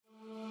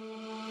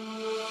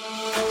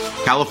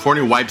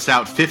California wipes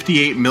out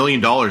 $58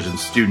 million in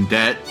student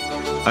debt.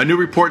 A new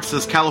report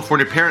says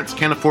California parents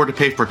can't afford to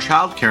pay for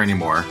childcare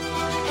anymore.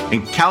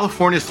 And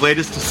California's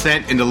latest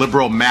descent into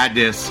liberal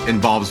madness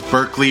involves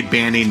Berkeley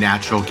banning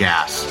natural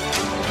gas.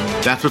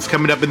 That's what's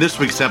coming up in this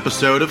week's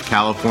episode of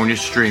California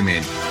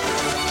Streaming.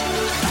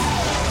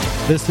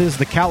 This is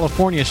the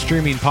California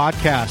Streaming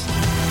Podcast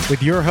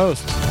with your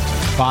hosts,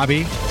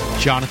 Bobby,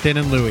 Jonathan,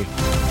 and Louie.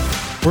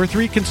 We're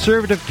three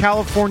conservative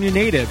California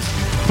natives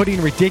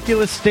putting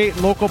ridiculous state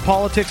and local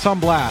politics on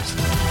blast.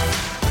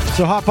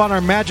 So hop on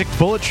our magic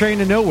bullet train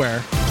to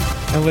nowhere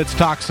and let's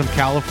talk some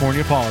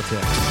California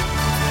politics.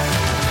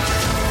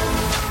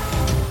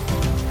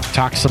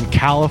 Talk some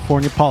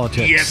California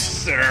politics. Yes,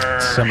 sir.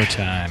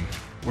 Summertime.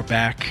 We're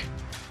back.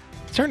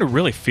 It's starting to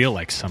really feel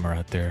like summer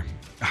out there.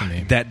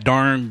 That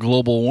darn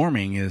global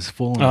warming is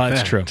full in effect.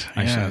 That's true.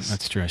 Yes.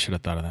 That's true. I should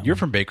have thought of that. You're one.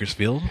 from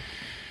Bakersfield.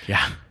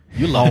 Yeah.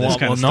 You love this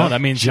kind of stuff. No,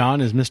 that means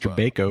John is Mr.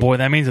 Bako. Boy,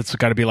 that means it's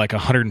got to be like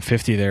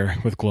 150 there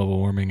with global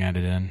warming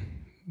added in.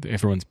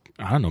 Everyone's,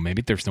 I don't know,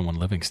 maybe there's no one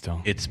living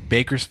still. It's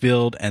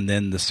Bakersfield and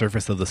then the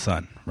surface of the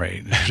sun,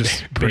 right? It's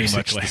just pretty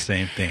much the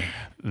same thing.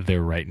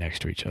 They're right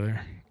next to each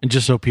other. And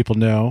just so people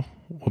know,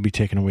 we'll be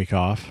taking a week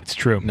off. It's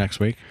true. Next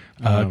week.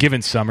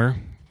 Given summer,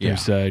 yeah.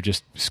 there's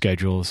just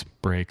schedules,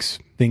 breaks.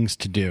 Things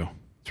to do.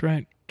 That's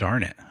right.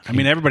 Darn it. I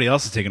mean, everybody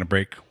else is taking a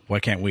break. Why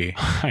can't we?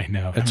 I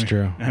know. That's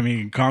true. I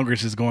mean,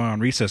 Congress is going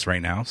on recess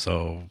right now,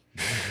 so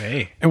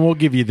hey. And we'll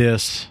give you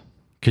this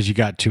because you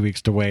got 2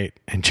 weeks to wait,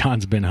 and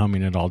John's been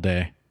humming it all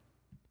day.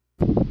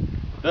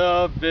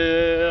 The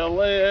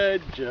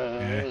villagers.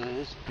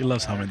 Yeah. He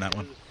loves humming that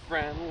one.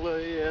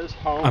 Friendliest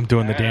I'm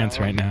doing the dance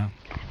right now.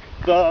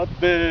 The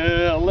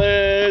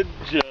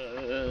villagers.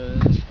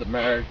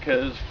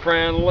 America's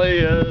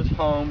friendliest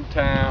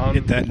hometown.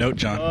 Hit that note,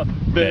 John.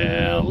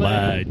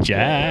 Bella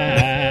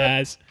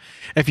Jazz.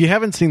 If you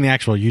haven't seen the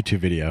actual YouTube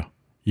video,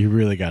 you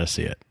really got to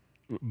see it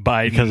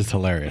because it's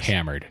hilarious.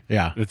 Hammered.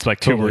 Yeah. It's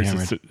like two Totally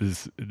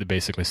words that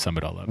basically sum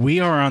it all up. We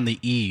are on the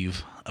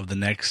eve of the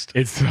next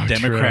It's so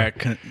Democrat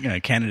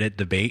candidate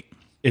debate.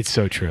 It's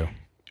so true.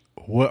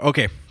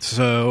 Okay,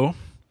 so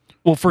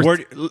Well, first,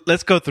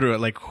 let's go through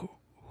it. Like,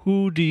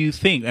 who do you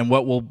think, and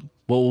what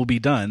will be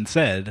done?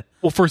 Said.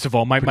 Well, first of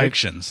all, my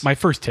predictions. My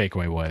first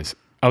takeaway was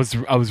I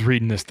was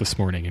reading this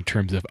morning in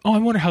terms of I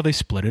wonder how they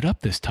split it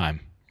up this time,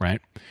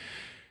 right?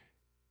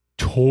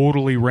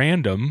 Totally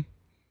random,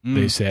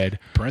 they said.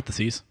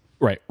 Parentheses.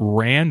 Right,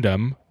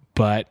 random,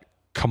 but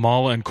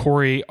Kamala and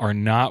Corey are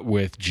not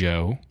with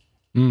Joe.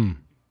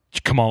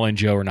 Kamala and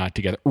Joe are not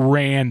together.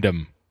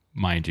 Random,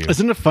 mind you.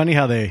 Isn't it funny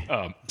how they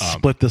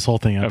split this whole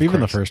thing up?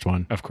 Even the first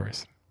one. Of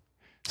course.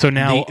 So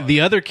now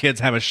the other kids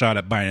have a shot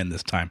at Biden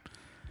this time.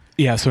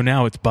 Yeah, so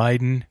now it's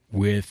Biden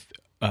with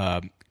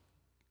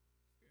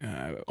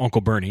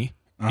Uncle Bernie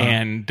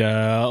and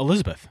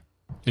Elizabeth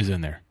is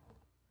in there.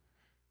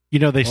 You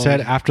know, they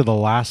said after the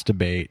last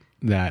debate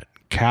that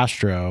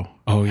Castro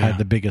had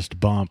the biggest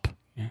bump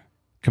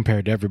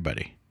compared to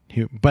everybody.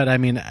 But I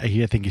mean,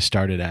 I think he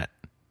started at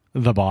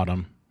the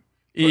bottom.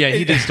 Yeah,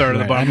 he did start at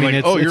the bottom. I mean,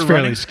 like, it's you're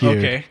fairly running? skewed.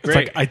 Okay, It's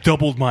like I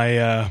doubled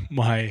my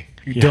my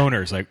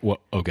donors. Like,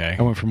 what? Okay,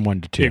 I went from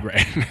 1 to 2.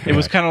 right. It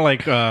was kind of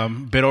like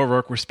Beto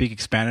O'Rourke were speaking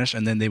Spanish,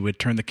 and then they would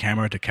turn the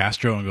camera to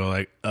Castro and go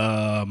like,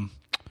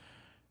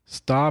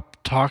 stop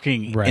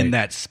talking in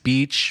that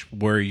speech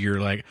where you're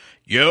like,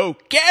 yo,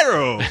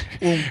 quiero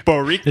un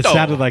burrito. It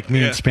sounded like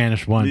me in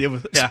Spanish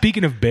 1.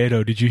 Speaking of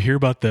Beto, did you hear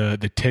about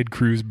the Ted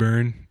Cruz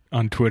burn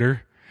on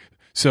Twitter?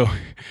 So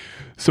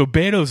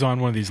Beto's on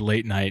one of these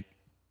late night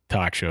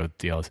talk show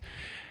deals,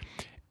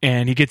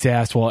 and he gets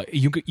asked, "Well,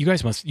 you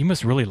guys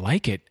must really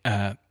like it,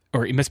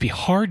 or it must be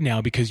hard now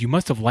because you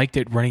must have liked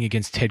it running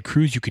against Ted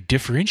Cruz. You could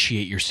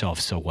differentiate yourself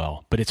so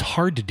well, but it's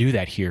hard to do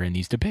that here in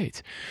these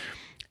debates."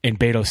 And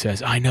Beto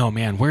says, "I know,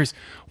 man. Where's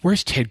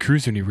Ted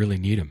Cruz when you really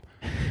need him?"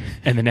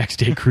 And the next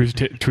day, Cruz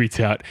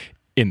tweets out,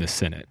 "In the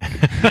Senate."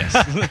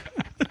 Yes.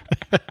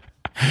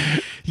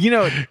 You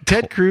know,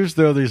 Ted Cruz,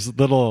 though, these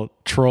little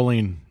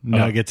trolling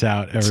nuggets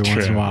out every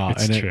once in a while.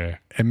 It's true.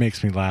 It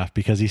makes me laugh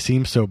because he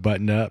seems so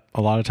buttoned up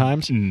a lot of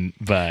times.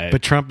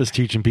 But Trump is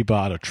teaching people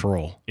how to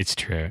troll. It's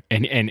true.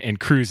 And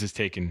Cruz is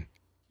taking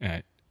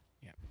that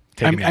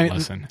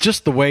lesson.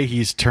 Just the way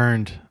he's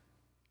turned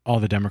all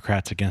the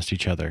Democrats against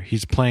each other.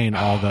 He's playing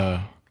all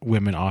the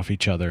women off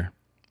each other.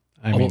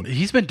 I mean,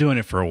 he's been doing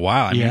it for a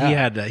while. I mean, he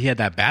had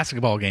that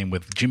basketball game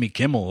with Jimmy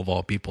Kimmel of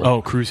all people.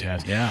 Oh, Cruz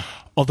has. Yeah.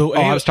 Although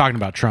I was talking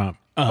about Trump.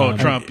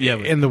 Trump, yeah.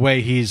 In the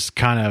way he's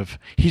trying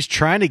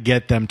to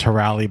get them to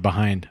rally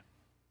behind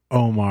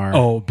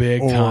Omar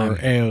big or time.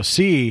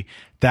 AOC.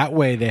 That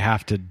way they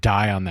have to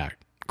die on that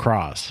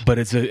cross. But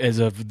as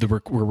of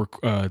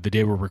the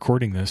day we're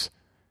recording this,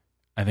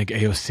 I think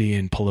AOC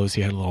and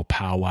Pelosi had a little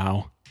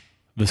powwow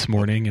this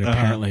morning, and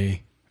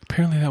apparently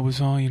that was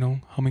all,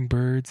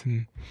 hummingbirds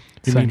and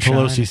sunshine.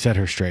 Pelosi set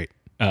her straight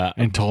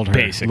and told her,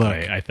 basically,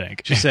 look, I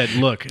think. She said,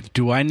 look,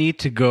 do I need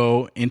to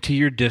go into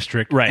your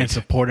district and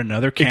support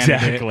another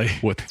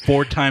candidate with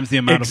 4 times the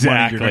amount of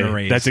money you're going to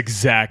raise? That's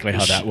exactly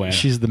how that went.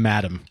 She's the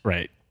madam.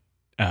 Right.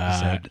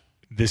 Said,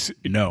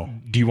 No.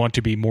 Do you want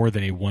to be more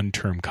than a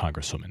one-term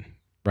congresswoman?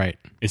 Right.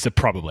 It's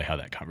probably how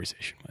that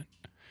conversation went.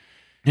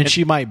 And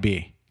she might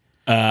be.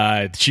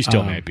 She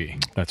still may be.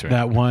 That's right.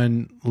 That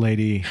one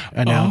lady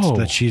announced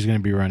that she's going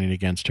to be running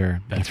against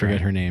her. I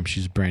forget her name.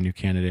 She's a brand new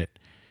candidate.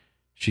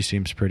 She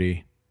seems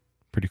pretty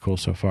cool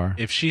so far.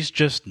 If she's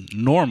just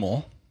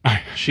normal,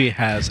 she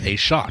has a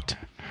shot.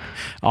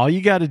 All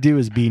you got to do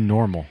is be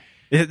normal.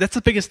 That's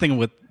the biggest thing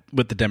with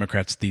the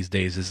Democrats these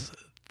days is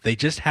they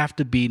just have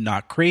to be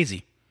not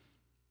crazy.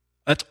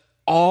 That's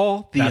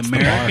all That's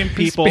American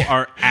people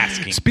are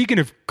asking. Speaking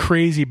of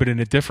crazy, but in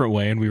a different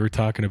way, and we were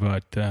talking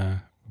about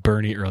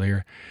Bernie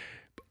earlier.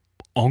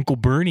 Uncle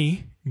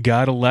Bernie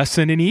got a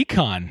lesson in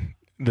econ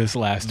this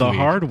last week. The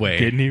hard way.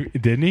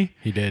 Didn't he?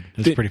 He did.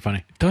 It was pretty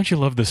funny. Don't you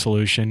love the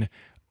solution?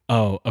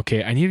 Oh,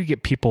 okay. I need to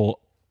get people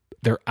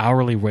their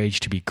hourly wage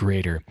to be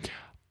greater.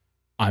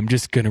 I'm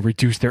just going to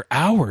reduce their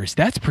hours.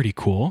 That's pretty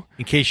cool.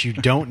 In case you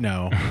don't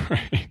know,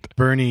 right.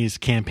 Bernie's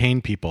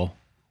campaign people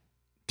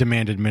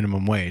demanded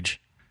minimum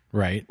wage,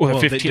 right? Well,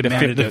 the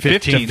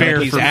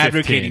 15 he's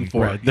advocating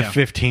for. Right, the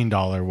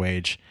 $15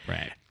 wage.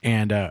 Right.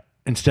 And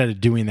instead of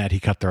doing that, he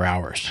cut their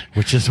hours,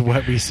 which is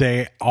what we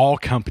say all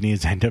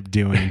companies end up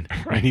doing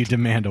when you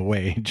demand a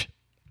wage.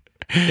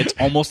 It's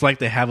almost like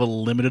they have a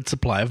limited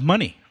supply of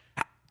money.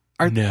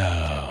 Are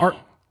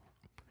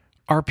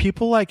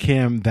people like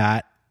him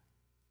that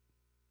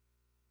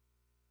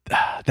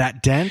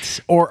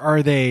dense, or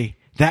are they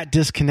that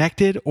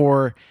disconnected?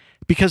 Or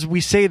because we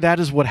say that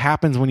is what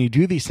happens when you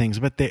do these things,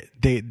 but they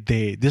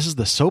this is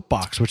the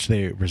soapbox which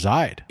they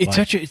reside. It's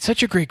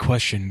such a great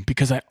question,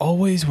 because I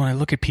always, when I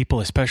look at people,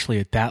 especially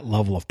at that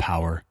level of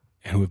power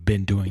and who have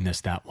been doing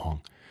this that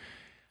long,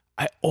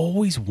 I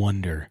always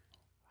wonder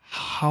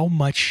how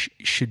much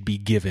should be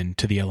given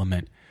to the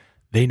element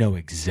they know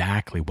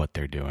exactly what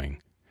they're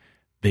doing.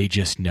 They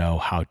just know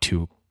how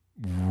to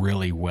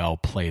really well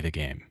play the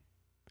game.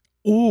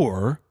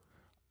 Or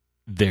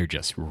they're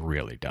just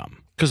really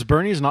dumb. Because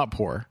Bernie's not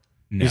poor.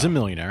 No. He's a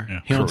millionaire. Yeah,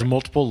 he owns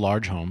multiple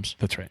large homes.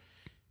 That's right.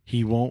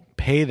 He won't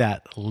pay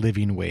that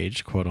living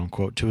wage, quote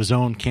unquote, to his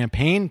own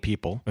campaign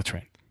people. That's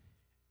right.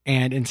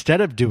 And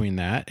instead of doing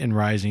that and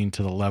rising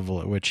to the level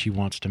at which he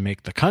wants to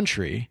make the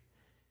country,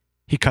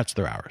 he cuts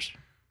their hours.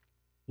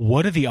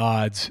 What are the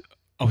odds?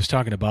 I was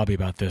talking to Bobby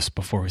about this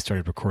before we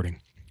started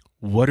recording.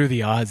 What are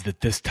the odds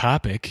that this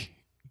topic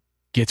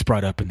gets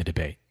brought up in the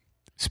debate?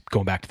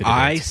 Going back to the debates.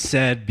 I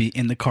said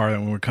in the car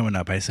when we were coming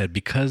up, I said,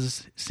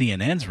 because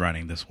CNN's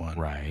running this one,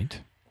 right?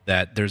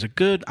 That there's a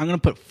good, I'm going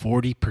to put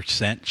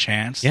 40%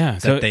 chance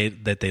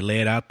that they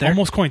lay it out there.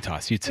 Almost coin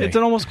toss, you'd say. It's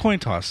an almost coin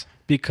toss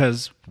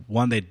because,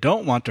 one, they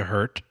don't want to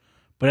hurt,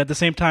 but at the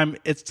same time,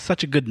 it's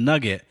such a good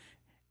nugget,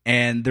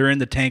 and they're in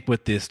the tank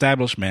with the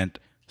establishment,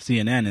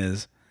 CNN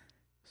is,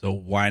 so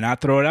why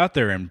not throw it out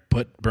there and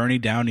put Bernie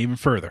down even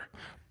further?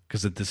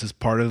 Because this is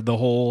part of the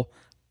whole,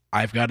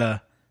 I've got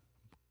a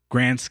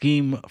grand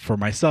scheme for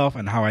myself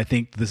and how I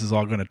think this is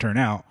all going to turn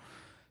out.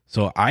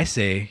 So I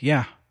say,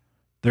 yeah,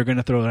 they're going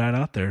to throw that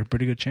out there.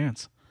 Pretty good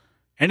chance.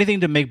 Anything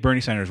to make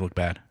Bernie Sanders look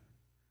bad.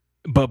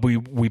 But we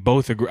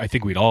both agree, I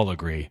think we'd all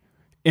agree,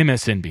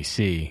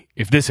 MSNBC,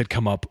 if this had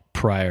come up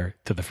prior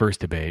to the first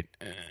debate,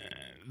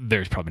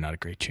 there's probably not a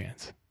great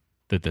chance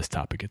that this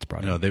topic gets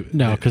brought up.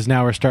 No, because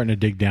now we're starting to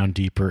dig down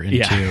deeper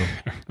into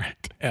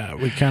right.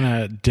 We kind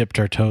of dipped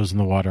our toes in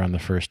the water on the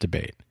first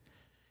debate.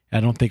 I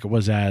don't think it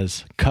was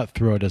as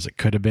cutthroat as it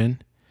could have been,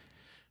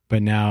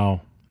 but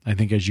now I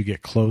think as you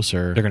get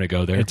closer, they're going to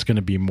go there. It's going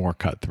to be more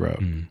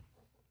cutthroat.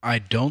 I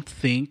don't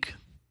think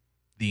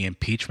the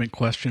impeachment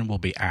question will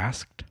be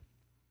asked.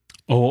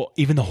 Oh,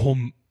 even the whole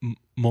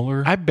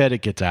Mueller? I bet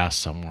it gets asked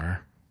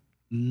somewhere.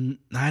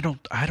 I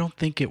don't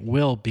think it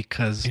will,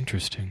 because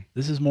interesting.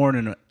 This is more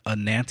in a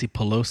Nancy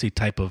Pelosi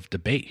type of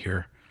debate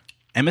here.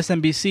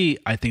 MSNBC,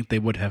 I think they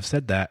would have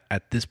said that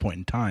at this point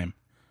in time.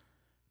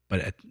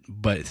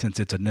 But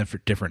since it's a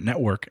different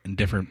network and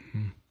different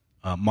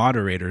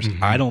moderators,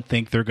 I don't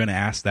think they're going to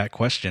ask that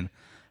question.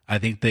 I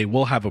think they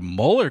will have a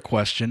Mueller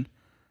question,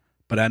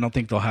 but I don't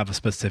think they'll have a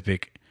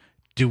specific,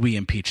 do we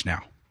impeach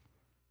now?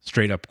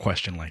 Straight up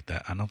question like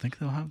that. I don't think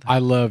they'll have that. I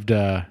loved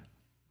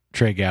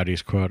Trey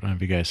Gowdy's quote. I don't know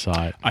if you guys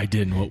saw it. I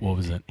didn't. What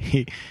was it?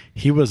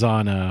 He was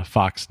on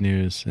Fox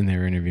News, and they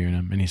were interviewing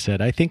him, and he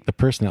said, I think the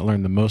person that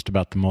learned the most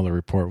about the Mueller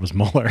report was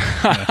Mueller.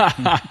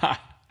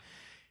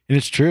 And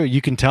it's true.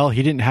 You can tell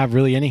he didn't have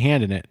really any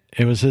hand in it.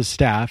 It was his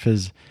staff,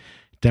 his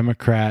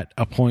Democrat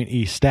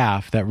appointee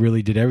staff, that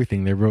really did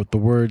everything. They wrote the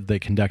word. They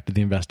conducted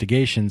the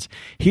investigations.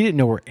 He didn't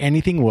know where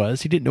anything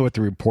was. He didn't know what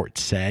the report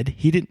said.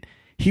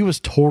 He was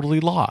totally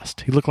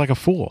lost. He looked like a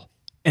fool.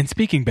 And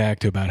speaking back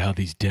to about how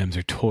these Dems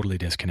are totally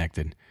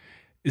disconnected,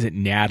 is it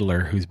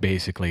Nadler who's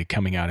basically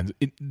coming out and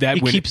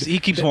he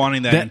keeps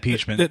wanting that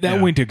impeachment.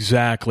 That went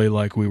exactly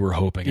like we were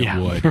hoping it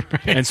would, right.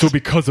 And so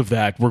because of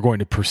that, we're going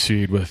to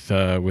proceed with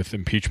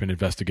impeachment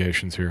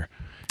investigations here.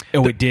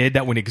 Oh, it did?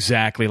 That went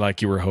exactly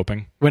like you were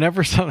hoping?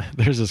 Whenever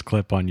there's this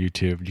clip on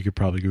YouTube, you could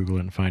probably Google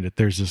it and find it.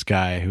 There's this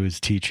guy who is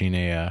teaching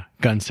a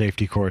gun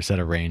safety course at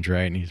a range,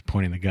 right? And he's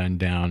pointing the gun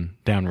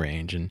down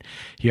range, and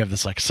you have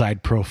this like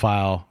side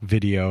profile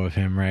video of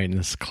him, right? And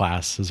this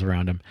class is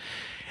around him,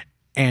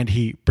 and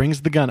he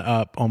brings the gun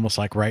up almost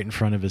like right in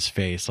front of his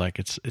face, like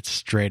it's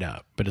straight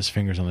up, but his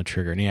finger's on the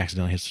trigger, and he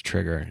accidentally hits the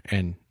trigger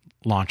and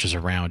launches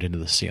around into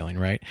the ceiling,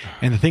 right?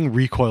 And the thing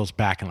recoils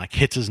back and like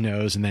hits his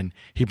nose, and then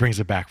he brings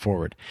it back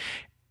forward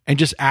and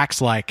just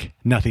acts like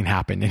nothing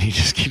happened, and he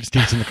just keeps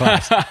teaching the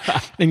class.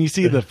 And you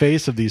see the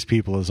face of these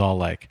people is all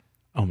like,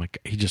 oh my God,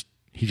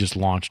 he just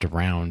launched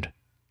around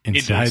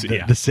inside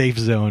the safe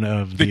zone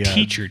of the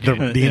teacher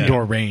did. the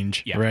indoor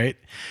range, Yeah. right?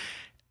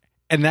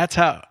 And that's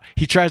how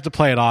he tries to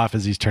play it off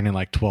as he's turning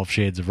like 12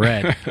 shades of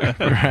red,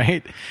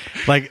 right?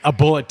 Like a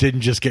bullet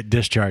didn't just get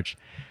discharged.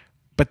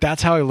 But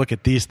that's how I look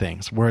at these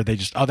things, where they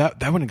just,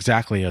 that went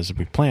exactly as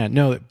we planned.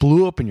 No, it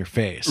blew up in your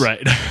face.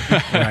 Right.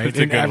 Right.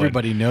 And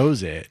everybody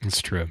knows it.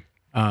 It's true.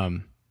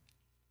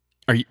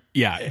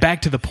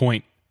 Back to the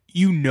point,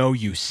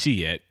 you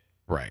see it,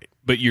 Right.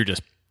 but you're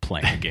just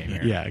playing the game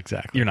here. Yeah,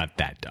 exactly. You're not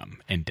that dumb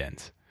and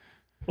dense.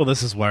 Well,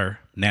 this is where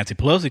Nancy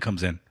Pelosi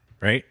comes in,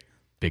 right?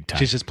 Big time.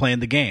 She's just playing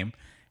the game,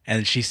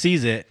 and she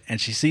sees it, and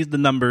she sees the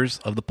numbers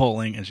of the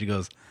polling, and she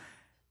goes,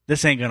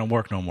 this ain't going to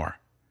work no more.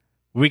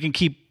 We can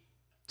keep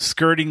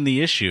skirting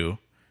the issue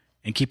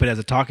and keep it as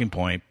a talking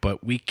point,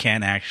 but we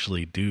can't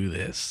actually do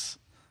this.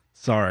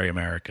 Sorry,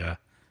 America.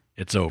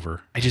 It's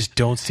over. I just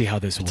don't see how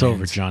this wins. It's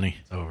over, Johnny.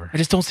 It's over. I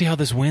just don't see how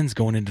this wins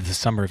going into the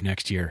summer of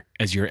next year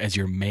as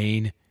your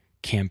main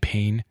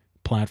campaign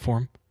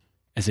platform.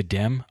 As a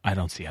Dem, I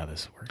don't see how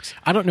this works.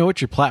 I don't know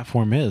what your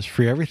platform is.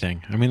 Free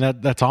everything. I mean,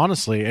 that's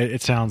honestly,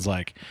 it sounds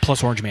like,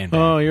 Plus Orange Man.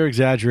 oh, you're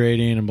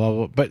exaggerating and blah,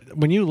 blah, blah. But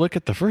when you look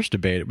at the first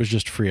debate, it was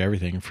just free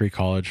everything. Free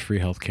college, free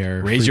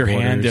healthcare. Raise free your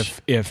borders.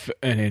 hand if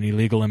an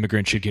illegal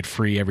immigrant should get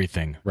free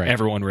everything. Right.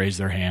 Everyone raised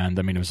their hand.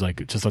 I mean, it was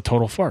like just a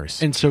total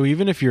farce. And so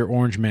even if you're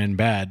Orange Man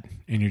bad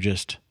and you're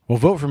just, well,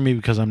 vote for me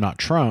because I'm not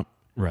Trump,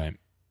 Right.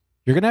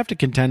 you're going to have to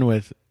contend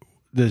with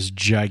this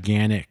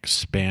gigantic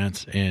span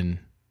in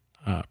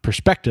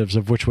perspectives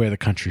of which way the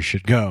country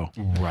should go.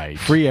 Right.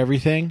 Free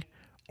everything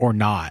or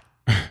not.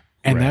 And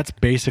Right. that's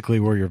basically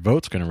where your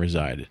vote's going to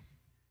reside.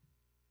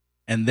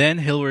 And then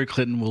Hillary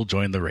Clinton will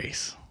join the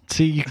race.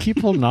 See, you keep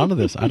holding on to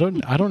this. I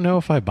don't know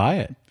if I buy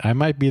it. I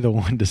might be the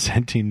one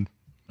dissenting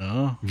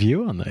Oh,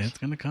 view on this. it's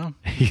going to come.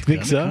 You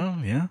think It's so? gonna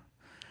come, yeah.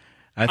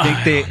 I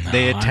think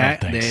they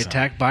attack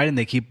Biden.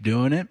 They keep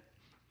doing it.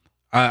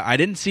 I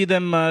didn't see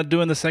them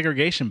doing the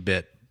segregation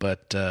bit,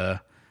 but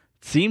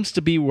seems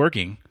to be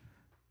working.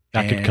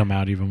 That could And come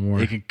out even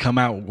more. It could come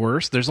out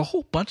worse. There's a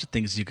whole bunch of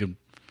things you could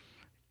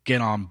get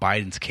on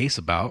Biden's case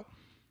about,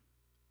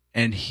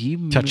 and he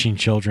Touching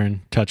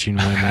children, touching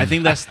women. I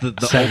think that's the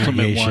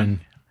ultimate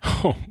one.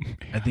 Oh,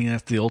 I think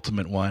that's the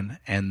ultimate one.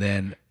 And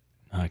then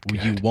not you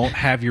good. won't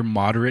have your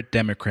moderate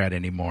Democrat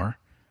anymore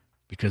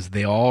because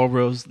they all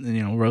rose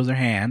their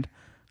hand.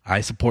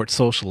 I support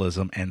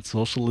socialism, and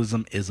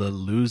socialism is a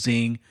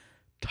losing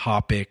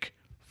topic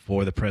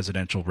for the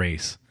presidential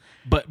race.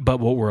 But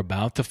what we're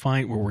about to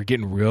find, where we're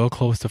getting real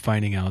close to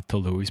finding out, to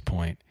Louis'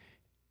 point,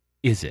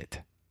 is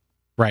it?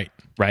 Right.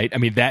 Right? I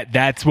mean,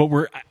 that's what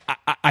we're...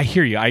 I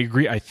hear you. I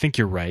agree. I think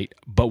you're right.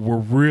 But we're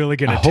really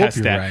going to I hope test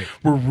you're that. right.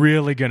 We're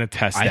really going to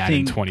test I that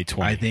think in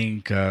 2020. I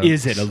think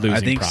Is it a losing I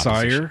think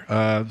proposition?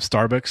 Sawyer,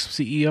 Starbucks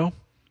CEO,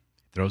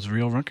 throws a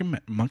real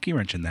monkey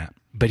wrench in that.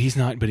 But he's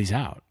not. But he's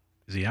out.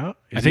 Is he out?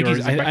 I think or he's.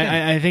 is he back in?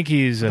 I think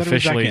he's I thought he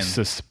was back officially in.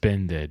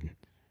 suspended.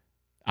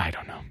 I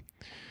don't know.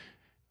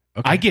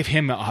 Okay. I give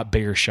him a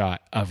bigger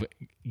shot of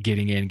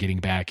getting in, getting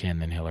back in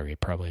than Hillary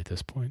probably at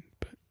this point.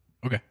 But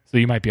Okay. so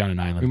you might be on an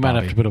island. We might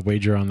Bobby. have to put a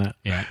wager on that.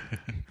 Yeah.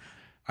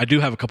 I do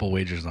have a couple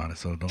wagers on it,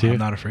 so Do you? I'm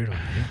not afraid of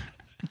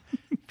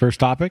it.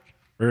 First topic?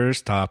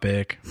 First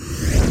topic.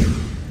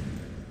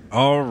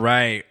 All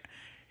right.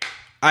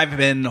 I've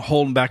been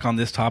holding back on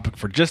this topic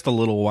for just a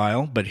little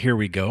while, but here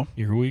we go.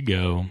 Here we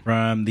go.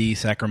 From the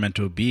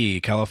Sacramento Bee,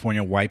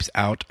 California wipes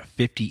out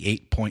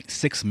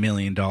 $58.6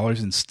 million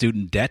in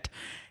student debt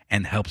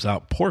and helps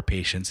out poor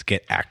patients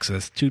get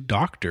access to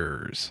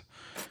doctors.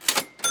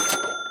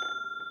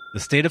 The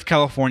state of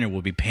California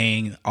will be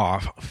paying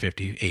off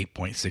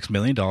 $58.6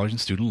 million in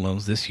student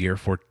loans this year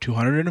for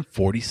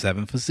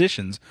 247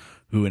 physicians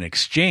who, in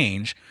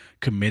exchange,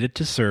 committed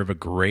to serve a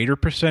greater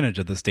percentage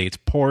of the state's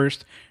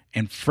poorest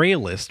and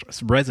frailest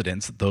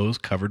residents, those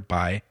covered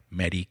by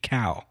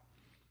Medi-Cal.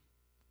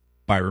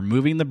 By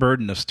removing the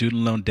burden of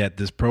student loan debt,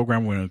 this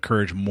program will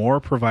encourage more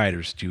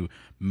providers to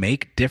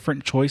make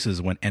different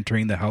choices when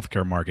entering the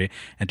healthcare market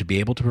and to be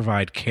able to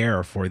provide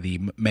care for the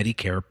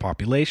Medicare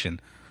population,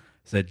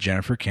 said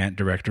Jennifer Kent,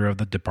 director of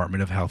the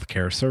Department of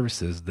Healthcare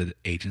Services, the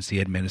agency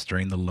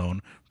administering the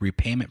loan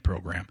repayment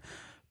program.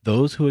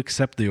 Those who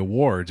accept the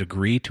awards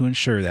agree to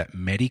ensure that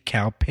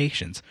Medi-Cal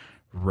patients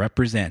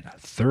represent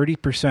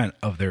 30%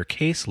 of their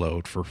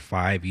caseload for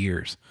 5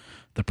 years.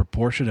 the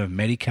proportion of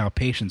Medi-Cal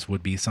patients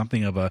would be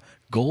something of a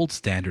gold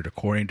standard,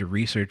 according to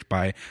research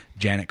by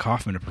Janet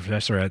Kaufman, a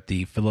professor at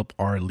the Philip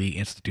R. Lee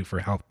Institute for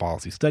Health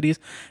Policy Studies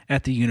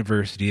at the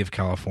University of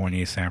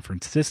California, San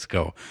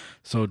Francisco.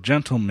 So,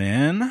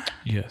 gentlemen,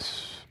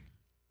 Yes.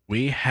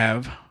 we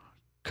have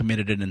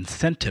committed an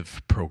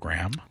incentive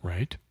program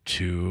Right.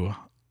 to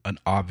an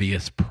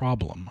obvious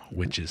problem,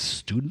 which is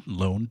student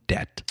loan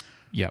debt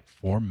Yep.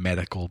 for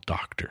medical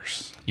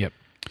doctors. Yep.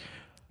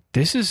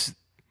 This is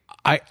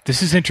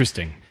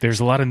interesting. There's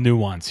a lot of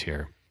nuance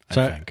here.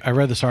 So I think. I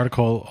read this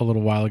article a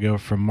little while ago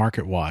from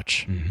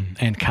MarketWatch,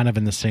 and kind of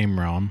in the same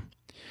realm.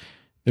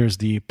 There's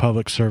the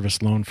Public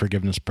Service Loan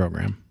Forgiveness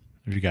Program.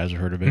 If you guys have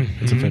heard of it,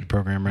 it's a Fed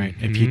program, right?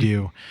 If you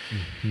do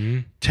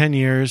 10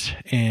 years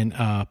in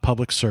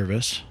public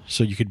service,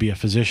 so you could be a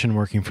physician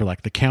working for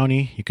like the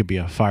county, you could be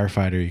a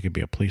firefighter, you could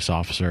be a police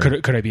officer.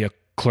 Could I be a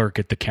clerk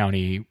at the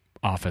county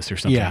office or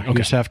something? Yeah, you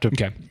just have to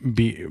Okay.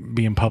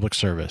 be in public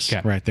service,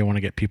 Okay. right? They want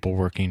to get people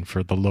working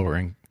for the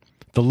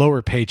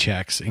lower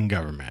paychecks in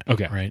government,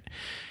 Okay. right?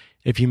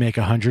 If you make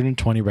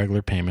 120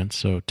 regular payments,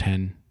 so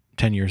 10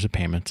 years of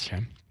payments,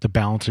 Okay. the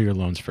balance of your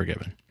loan's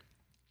forgiven.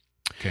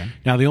 Okay.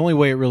 Now, the only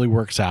way it really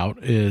works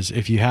out is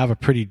if you have a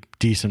pretty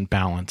decent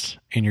balance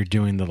and you're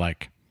doing the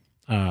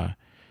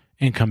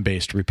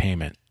income-based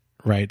repayment,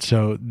 right?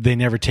 So they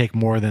never take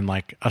more than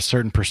like a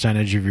certain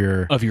percentage of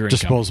your income.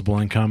 disposable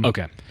income.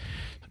 Okay.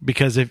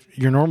 Because if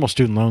your normal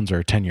student loans are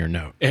a 10-year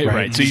note,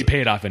 Right. So you pay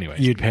it off anyways.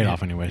 you'd pay it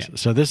off anyways.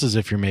 So this is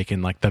if you're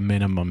making like the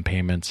minimum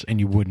payments and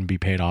you wouldn't be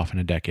paid off in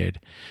a decade.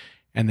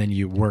 And then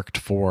you worked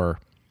for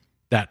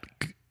that.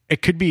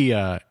 It could be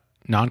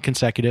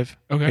non-consecutive.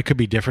 Okay. It could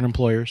be different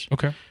employers.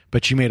 Okay.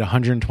 But you made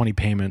 120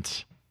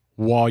 payments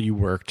while you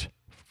worked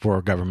for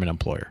a government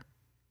employer.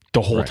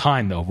 The whole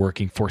time, though,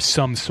 working for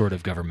some sort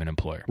of government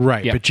employer.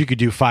 Right. Yeah. But you could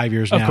do 5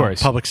 years Of now,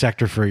 course. public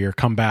sector for a year,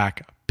 come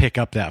back, pick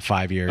up that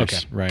 5 years. Okay.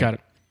 Right. Got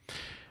it.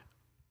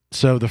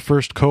 So the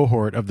first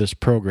cohort of this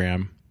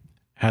program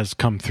has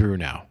come through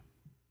now.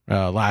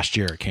 Last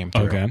year it came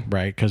through, Okay.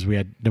 right? Because we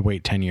had to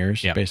wait 10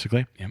 years, Yep.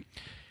 basically. Yep.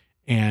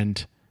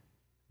 And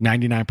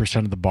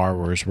 99% of the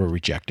borrowers were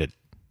rejected.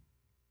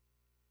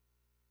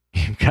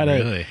 You've got to,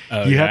 Really?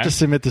 you have to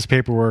submit this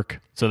paperwork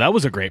So that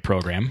was a great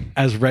program.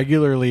 as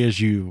regularly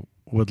as you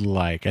would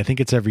like. I think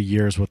it's every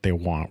year is what they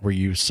want, where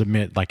you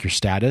submit like your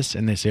status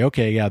and they say,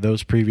 okay, yeah,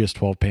 those previous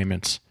 12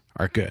 payments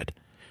are good,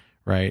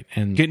 right?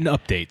 And Getting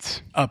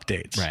updates.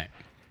 updates. Right.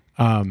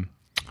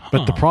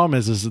 But the problem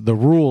is the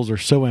rules are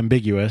so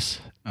ambiguous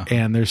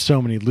and there's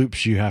so many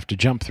loops you have to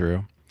jump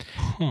through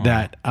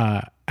that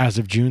as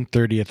of June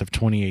 30th of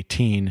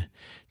 2018,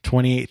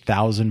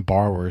 28,000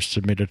 borrowers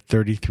submitted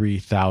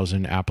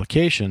 33,000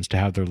 applications to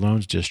have their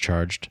loans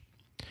discharged,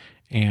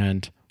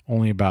 and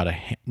only about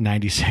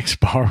 96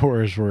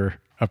 borrowers were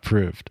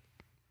approved.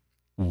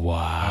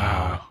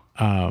 Wow.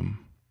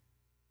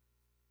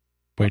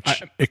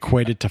 Which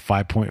equated to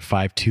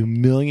 $5.52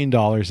 million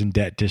in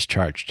debt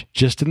discharged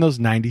just in those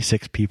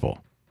 96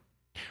 people.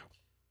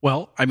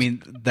 Well, I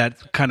mean,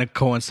 that kind of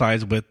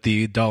coincides with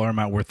the dollar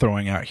amount we're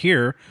throwing out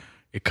here.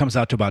 It comes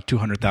out to about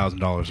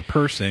 $200,000 a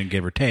person,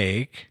 give or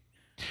take.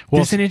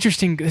 Well, That's an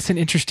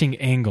interesting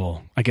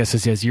angle, I guess,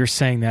 as you're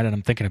saying that, and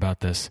I'm thinking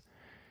about this.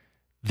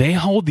 They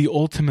hold the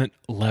ultimate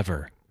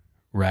lever,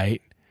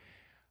 right?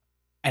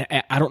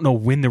 I don't know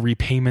when the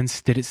repayments,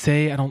 did it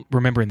say? I don't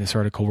remember in this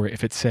article where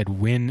if it said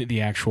when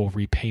the actual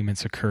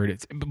repayments occurred.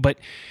 But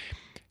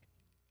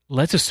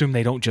let's assume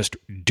they don't just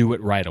do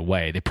it right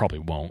away. They probably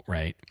won't,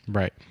 right?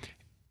 right.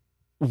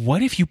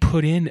 What if you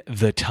put in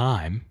the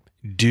time,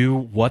 do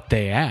what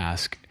they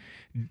ask?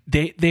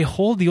 They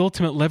hold the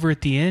ultimate lever at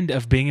the end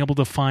of being able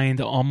to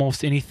find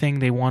almost anything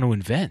they want to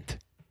invent.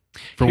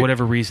 For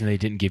whatever reason, they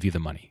didn't give you the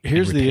money.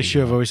 Here's and the repay issue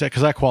you. I've always had,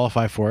 because I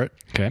qualify for it.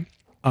 Okay.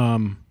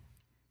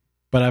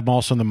 But I'm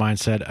also in the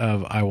mindset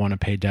of I want to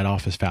pay debt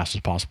off as fast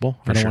as possible.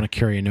 I don't sure. want to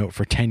carry a note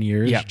for 10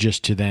 years Yeah.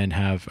 just to then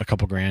have a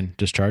couple grand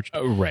discharged.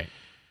 Right.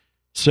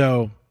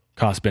 So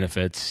Cost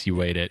benefits, you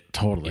weighed it.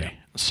 totally. Yeah.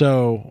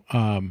 So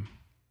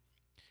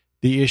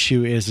the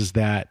issue is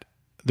that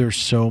there's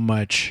so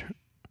much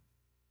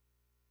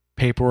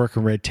paperwork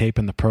and red tape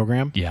in the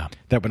program Yeah.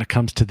 that when it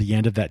comes to the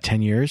end of that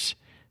 10 years,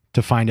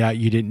 to find out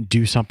you didn't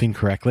do something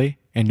correctly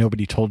and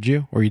nobody told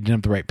you, or you didn't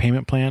have the right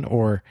payment plan,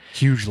 or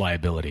Huge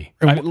liability.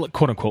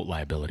 Quote unquote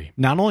liability.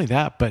 not only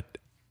that, but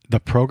the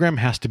program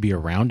has to be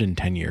around in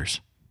 10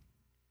 years.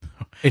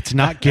 It's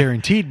not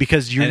guaranteed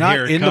because you're And not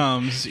here it in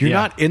comes. you're Yeah.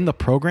 not in the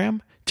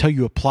program till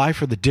you apply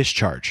for the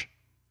discharge.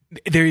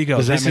 There you go.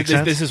 Does that This make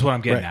sense? This is what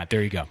I'm getting Right. at.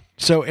 There you go.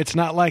 So it's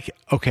not like,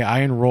 okay,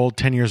 I enrolled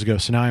 10 years ago,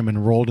 so now I'm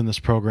enrolled in this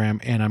program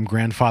and I'm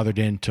grandfathered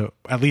into,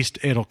 at least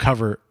it'll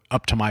cover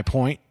up to my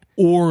point.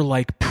 Or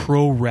like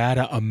pro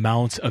rata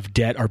amounts of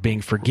debt are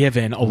being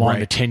forgiven along Right.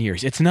 the 10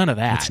 years. It's none of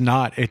that. It's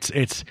not.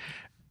 It's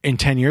in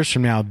 10 years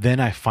from now, then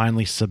I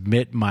finally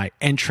submit my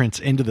entrance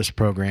into this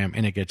program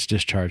and it gets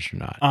discharged or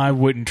not. I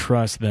wouldn't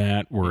trust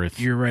that worth.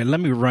 You're right. Let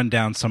me run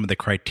down some of the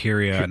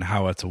criteria and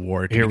how it's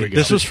awarded. Here we go.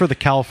 This was for the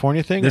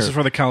California thing? This or- is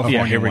for the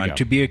California here we one. go.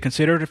 To be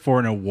considered for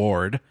an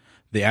award,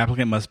 The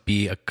applicant must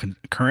be a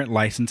current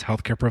licensed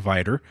healthcare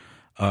provider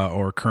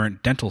or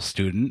current dental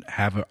student,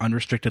 have an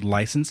unrestricted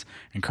license,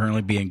 and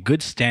currently be in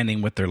good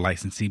standing with their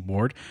licensee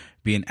board,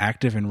 be an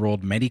active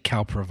enrolled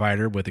Medi-Cal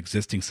provider with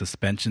existing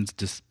suspensions,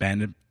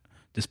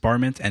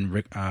 disbarments,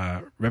 and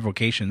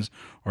revocations,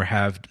 or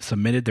have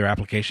submitted their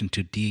application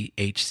to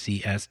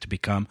DHCS to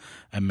become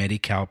a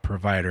Medi-Cal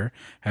provider,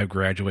 have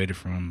graduated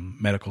from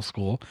medical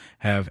school,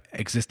 have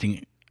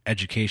existing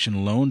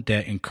education loan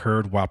debt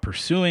incurred while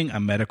pursuing a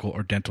medical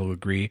or dental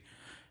degree,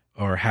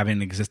 or having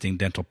an existing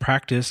dental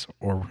practice,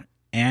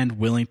 and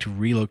willing to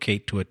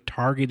relocate to a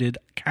targeted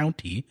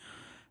county,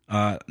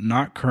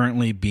 not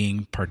currently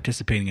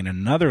participating in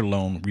another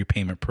loan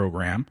repayment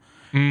program.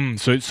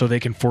 So they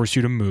can force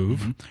you to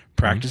move.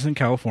 Practice in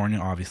California,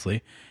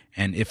 obviously,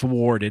 and if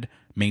awarded,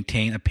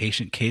 maintain a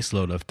patient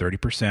caseload of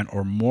 30%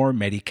 or more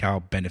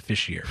Medi-Cal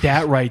beneficiaries.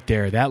 That right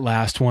there, that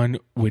last one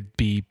would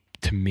be,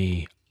 to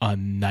me, a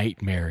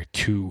nightmare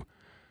to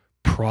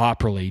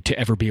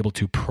ever be able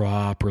to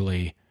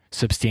properly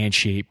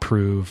substantiate,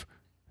 prove,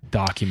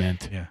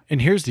 document. Yeah.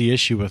 And here's the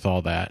issue with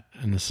all that,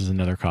 and this is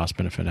another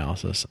cost-benefit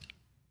analysis.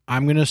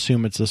 I'm going to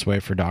assume it's this way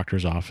for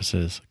doctors'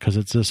 offices because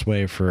it's this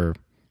way for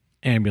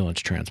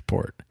ambulance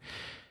transport.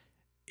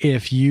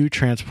 If you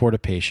transport a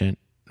patient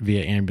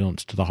via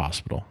ambulance to the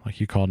hospital, like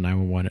you called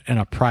 911, and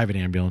a private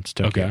ambulance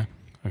took it,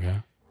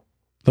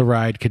 the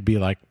ride could be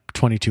like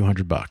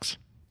 $2,200.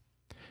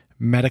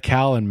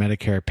 Medi-Cal and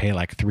Medicare pay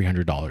like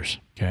 $300.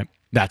 Okay.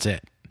 That's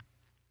it.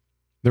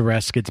 The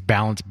rest gets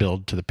balance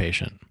billed to the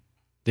patient.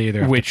 They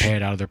either have to pay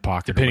it out of their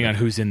pocket. Depending on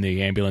who's in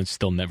the ambulance,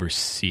 they'll never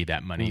see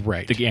that money.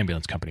 Right. The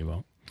ambulance company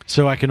won't.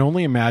 So I can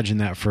only imagine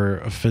that for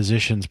a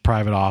physician's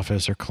private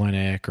office or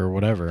clinic or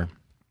whatever,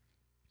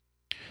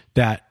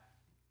 that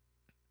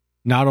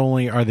not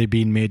only are they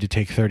being made to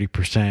take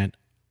 30%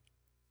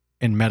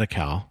 in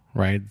Medi-Cal,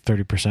 right,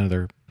 30% of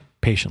their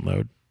patient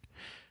load,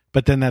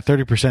 but then that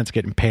 30% is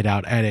getting paid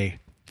out at a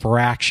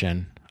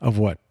fraction of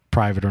what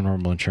private or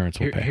normal insurance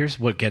will pay. Here's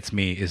what gets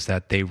me is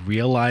that they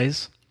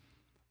realize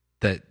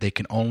that they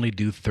can only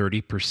do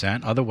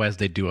 30%. Otherwise,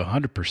 they do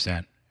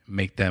 100%,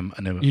 make them...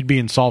 You'd be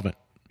insolvent.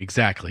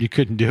 Exactly. You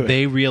couldn't do it.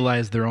 They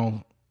realize their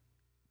own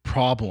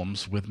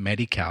problems with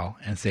Medi-Cal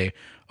and say,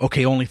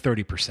 okay, only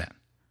 30%.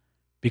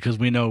 Because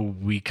we know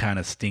we kind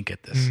of stink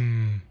at this.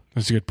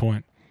 That's a good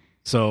point.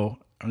 So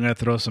I'm going to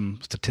throw some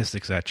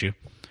statistics at you.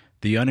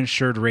 The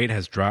uninsured rate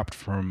has dropped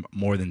from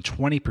more than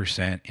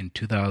 20% in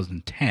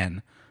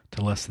 2010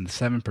 to less than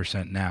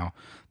 7% now.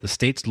 The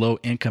state's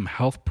low-income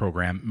health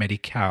program,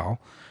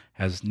 Medi-Cal,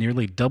 has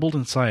nearly doubled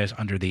in size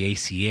under the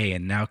ACA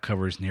and now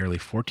covers nearly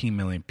 14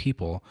 million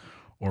people,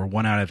 or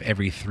 1 out of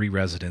every 3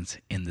 residents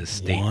in the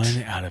state.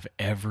 1 out of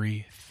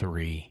every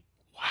 3.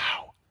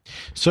 Wow.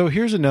 So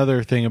here's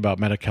another thing about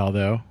Medi-Cal,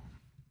 though,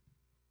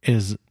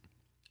 is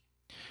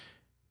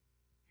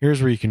here's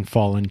where you can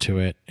fall into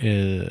it,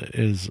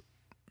 is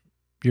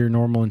your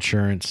normal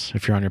insurance,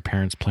 if you're on your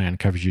parents' plan,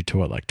 covers you to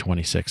what, like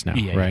 26 now,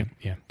 right?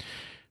 Yeah.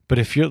 But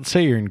if you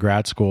say you're in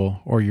grad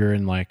school or you're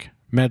in like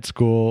med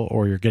school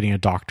or you're getting a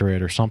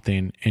doctorate or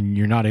something and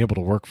you're not able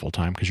to work full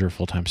time because you're a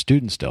full-time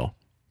student still,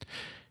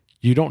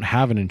 you don't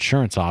have an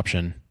insurance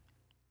option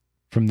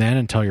from then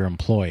until you're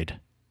employed.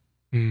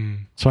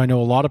 So I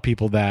know a lot of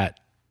people that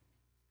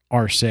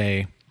are,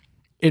 say,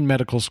 in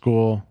medical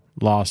school,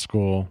 law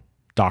school,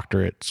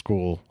 doctorate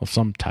school of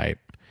some type.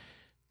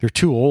 They're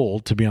too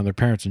old to be on their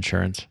parents'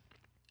 insurance,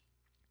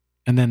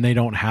 and then they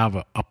don't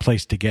have a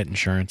place to get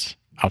insurance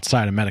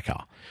outside of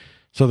Medi-Cal.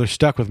 So they're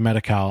stuck with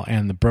Medi-Cal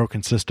and the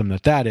broken system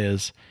that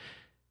is,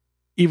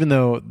 even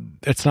though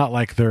it's not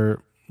like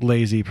they're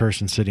lazy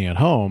person sitting at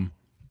home.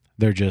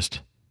 They're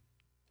just,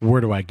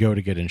 where do I go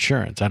to get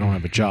insurance? I don't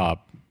have a job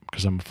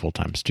because I'm a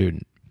full-time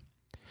student.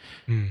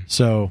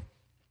 So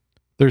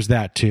there's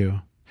that too.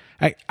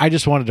 I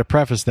just wanted to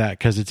preface that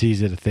because it's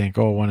easy to think,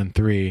 1 in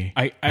 3.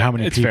 How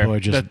many people fair. are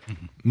just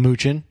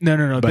mooching?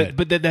 No.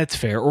 But that's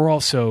fair. Or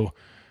also,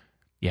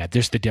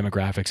 there's the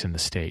demographics in the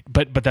state.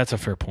 But that's a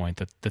fair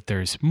point that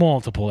there's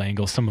multiple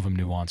angles, some of them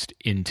nuanced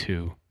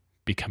into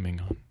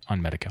becoming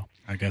on Medi-Cal.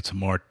 I got some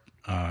more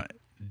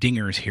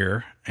dingers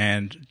here.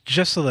 And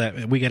just so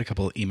that we get a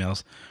couple of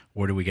emails,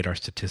 where do we get our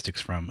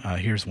statistics from?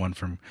 Here's one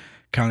from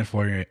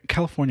California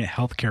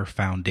Healthcare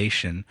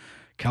Foundation.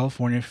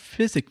 California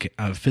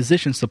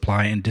Physician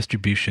Supply and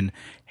Distribution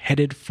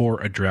headed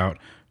for a drought,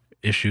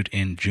 issued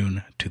in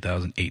June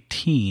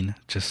 2018,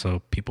 just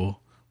so people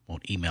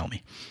won't email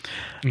me.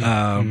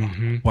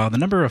 While the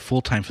number of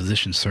full-time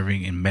physicians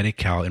serving in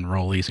Medi-Cal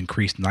enrollees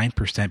increased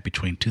 9%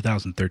 between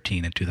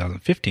 2013 and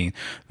 2015,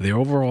 the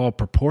overall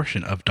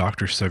proportion of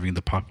doctors serving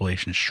the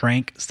population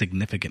shrank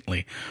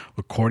significantly.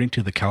 According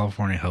to the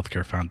California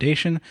Healthcare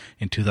Foundation,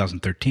 in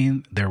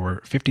 2013, there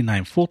were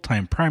 59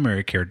 full-time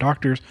primary care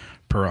doctors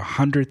per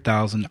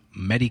 100,000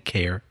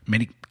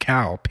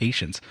 Medi-Cal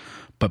patients,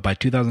 but by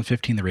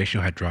 2015, the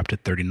ratio had dropped to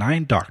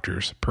 39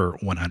 doctors per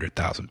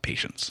 100,000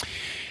 patients.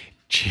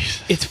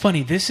 Jesus. It's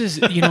funny. This is,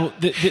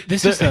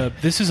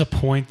 this is a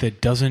point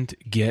that doesn't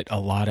get a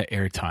lot of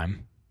airtime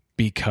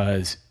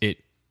because it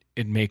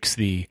makes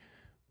the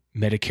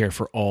Medicare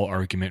for all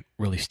argument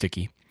really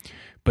sticky.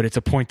 But it's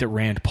a point that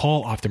Rand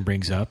Paul often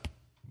brings up,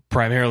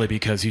 primarily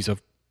because he's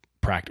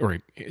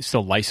he's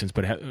still licensed,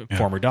 but a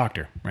former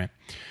doctor, right?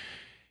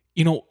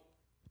 You know,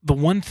 the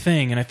one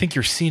thing, and I think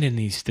you're seeing in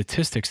these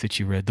statistics that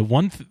you read, the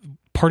one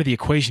part of the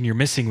equation you're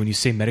missing when you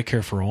say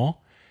Medicare for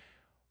all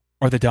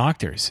are the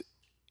doctors.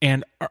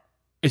 And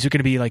is it going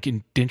to be like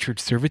indentured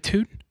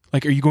servitude?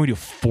 Like, are you going to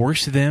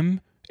force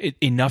them,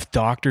 enough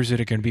doctors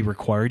that are going to be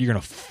required, you're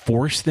going to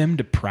force them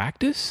to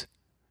practice?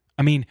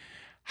 I mean,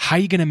 how are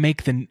you going to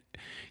make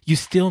you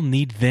still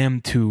need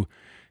them to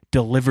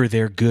deliver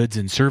their goods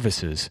and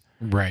services.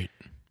 Right.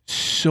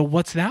 So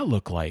what's that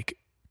look like?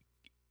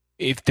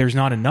 If there's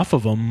not enough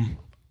of them,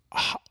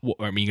 I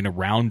mean, you're going to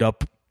round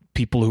up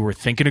people who are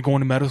thinking of going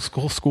to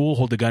medical school,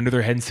 hold a gun to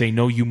their head and say,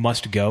 no, you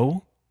must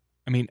go?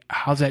 I mean,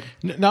 how's that?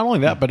 Not only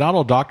that, but not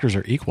all doctors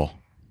are equal.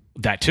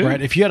 That too.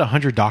 Right? If you had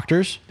 100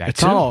 doctors,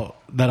 it's not all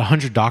that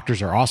 100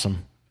 doctors are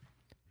awesome.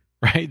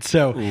 Right?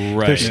 So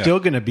there's still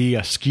going to be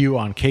a skew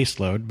on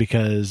caseload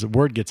because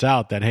word gets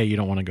out that, hey, you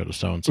don't want to go to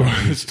so-and-so.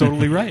 It's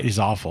totally right. He's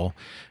awful.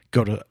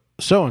 Go to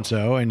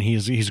so-and-so and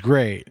he's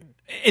great.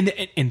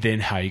 And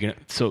then how are you going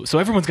to... So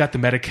everyone's got the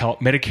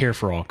Medicare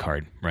for all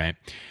card, right?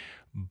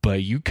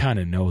 But you kind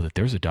of know that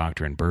there's a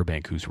doctor in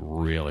Burbank who's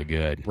really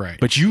good. Right.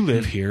 But you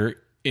live here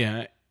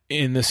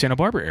in the Santa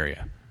Barbara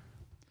area.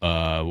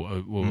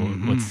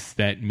 What's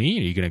that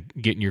mean? Are you going to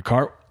get in your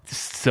car?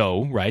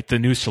 So, right, the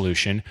new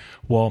solution,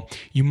 well,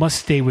 you must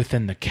stay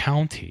within the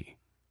county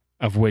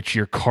of which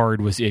your card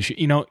was issued.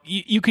 You know,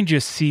 you can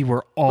just see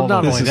where all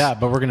not of only that,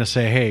 but we're going to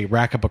say, hey,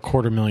 rack up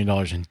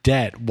 $250,000 in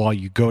debt while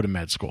you go to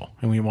med school.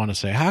 And we want to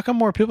say, how come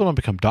more people don't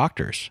become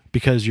doctors?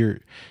 Because you're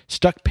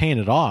stuck paying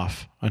it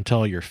off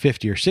until you're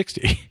 50 or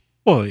 60.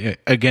 Well,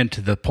 again,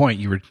 to the point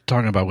you were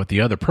talking about with the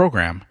other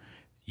program,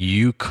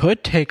 you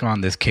could take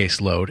on this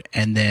caseload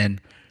and then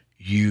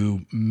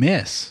you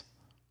miss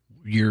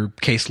your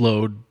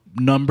caseload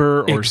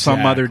number or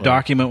some other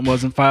document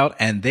wasn't filed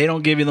and they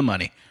don't give you the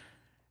money.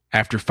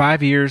 After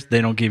 5 years,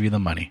 they don't give you the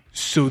money.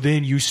 So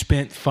then you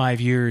spent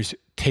 5 years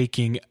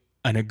taking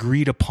an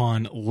agreed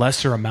upon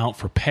lesser amount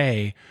for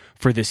pay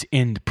for this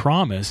end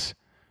promise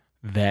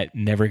that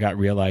never got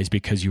realized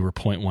because you were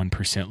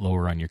 0.1%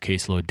 lower on your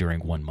caseload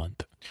during 1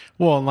 month.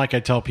 Well, and like I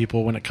tell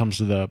people when it comes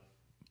to the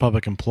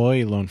public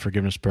employee loan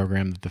forgiveness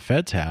program that the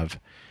feds have,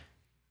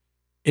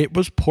 it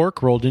was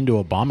pork rolled into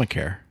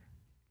Obamacare.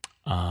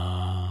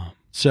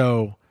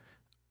 So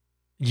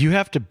you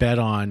have to bet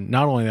on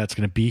not only that's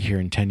going to be here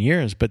in 10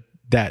 years, but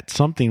that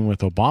something with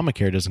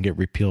Obamacare doesn't get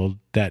repealed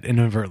that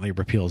inadvertently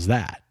repeals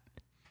that.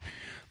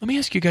 Let me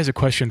ask you guys a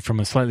question from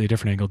a slightly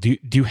different angle. Do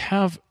you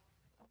have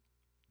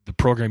the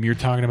program you're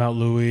talking about,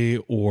 Louis,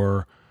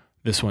 or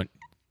this one?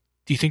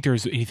 Do you think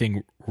there's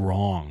anything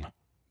wrong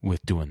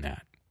with doing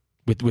that?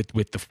 With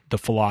the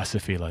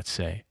philosophy, let's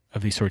say,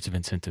 of these sorts of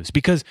incentives?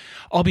 Because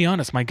I'll be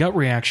honest, my gut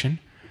reaction,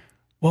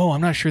 whoa,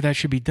 I'm not sure that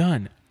should be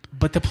done.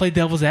 But to play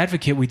devil's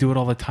advocate, we do it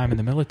all the time in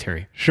the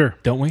military. Sure.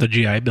 Don't we? The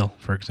GI Bill,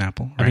 for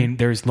example. Right? I mean,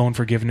 there's loan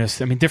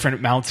forgiveness. I mean, different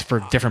amounts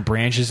for different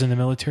branches in the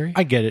military.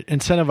 I get it.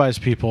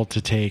 Incentivize people to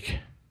take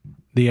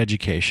the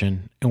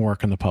education and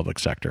work in the public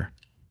sector.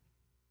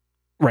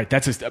 Right.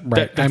 That's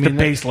the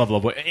base level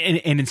of what,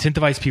 and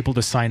incentivize people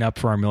to sign up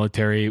for our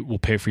military. We'll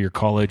pay for your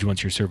college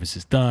once your service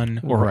is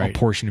done, or a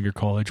portion of your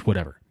college,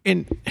 whatever.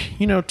 And,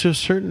 you know, to a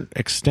certain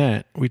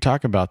extent, we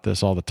talk about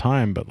this all the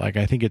time, but like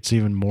I think it's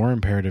even more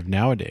imperative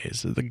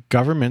nowadays. The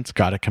government's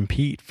got to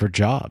compete for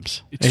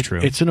jobs. It's true.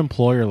 It's an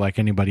employer like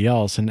anybody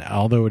else, and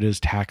although it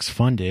is tax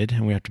funded,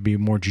 and we have to be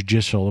more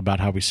judicial about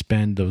how we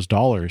spend those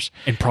dollars,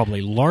 and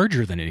probably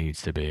larger than it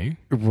needs to be.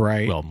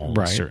 Right. Well,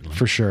 most certainly,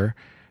 for sure.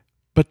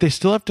 But they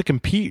still have to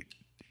compete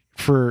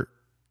for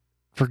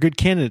good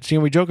candidates. You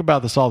know, we joke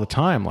about this all the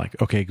time. Like,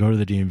 okay, go to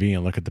the DMV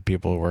and look at the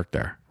people who work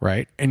there,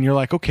 right? And you're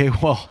like, okay,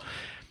 well,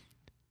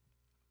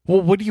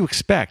 what do you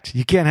expect?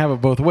 You can't have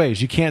it both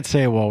ways. You can't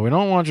say, well, we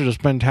don't want you to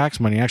spend tax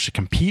money, actually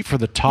compete for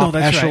the top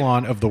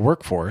echelon of the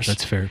workforce.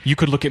 That's fair. You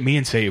could look at me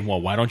and say, well,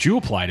 why don't you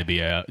apply to be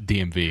a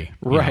DMV?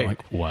 Right.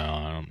 Like, well,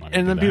 I'm not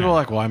and then people are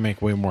like, well, I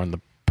make way more in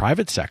the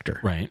private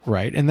sector.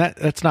 Right. And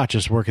that's not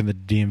just work in the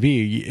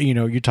DMV. You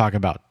know, you talk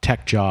about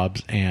tech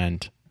jobs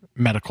and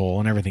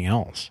medical and everything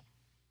else.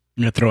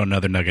 I'm going to throw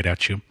another nugget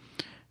at you.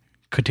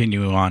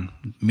 Continue on.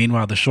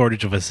 Meanwhile, the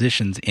shortage of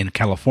physicians in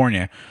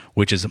California,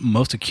 which is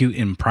most acute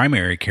in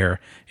primary care,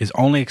 is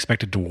only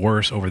expected to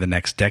worsen over the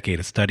next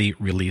decade. A study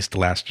released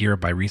last year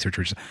by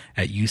researchers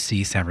at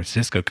UC San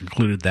Francisco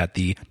concluded that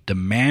the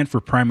demand for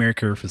primary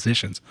care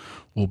physicians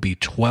will be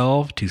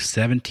 12 to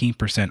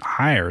 17%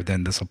 higher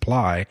than the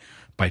supply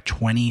by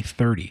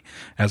 2030.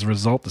 As a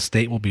result, the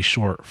state will be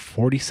short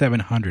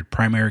 4,700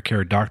 primary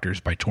care doctors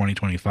by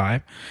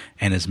 2025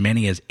 and as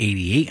many as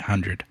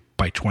 8,800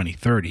 by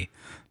 2030.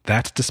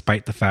 That's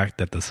despite the fact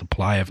that the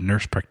supply of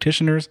nurse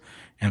practitioners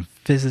and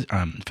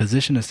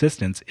physician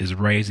assistants is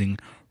rising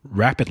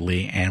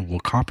rapidly and will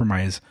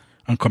comprise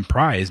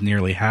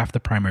nearly half the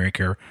primary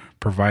care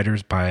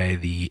providers by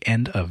the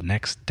end of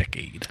next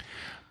decade.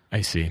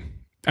 I see.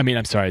 I mean,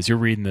 I'm sorry, as you're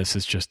reading this,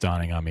 it's just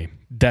dawning on me.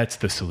 That's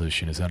the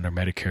solution, is under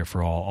Medicare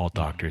for all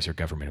doctors are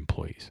government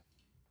employees.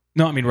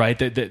 No, I mean, right,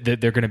 they're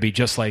going to be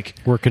just like...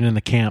 Working in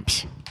the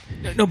camps.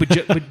 No,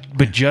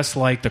 but just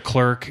like the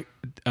clerk,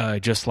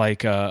 just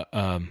like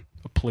a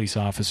police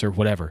officer,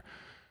 whatever.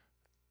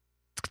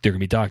 They're going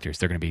to be doctors.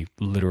 They're going to be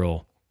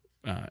literal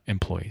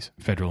employees,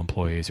 federal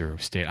employees or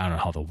state. I don't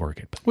know how they'll work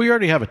it. But. We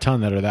already have a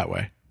ton that are that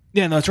way.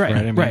 Yeah, no, that's right.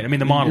 Right. I mean,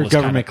 the model your is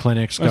government kinda,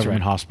 clinics,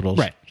 government hospitals,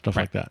 stuff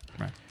right. like that.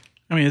 Right.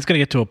 I mean, it's going to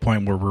get to a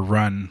point where we're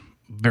run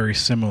very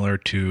similar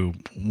to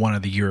one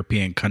of the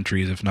European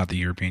countries, if not the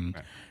European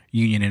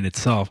Union in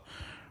itself,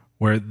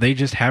 where they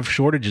just have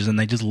shortages and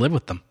they just live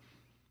with them.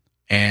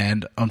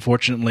 And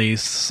unfortunately,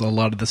 a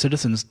lot of the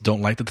citizens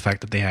don't like the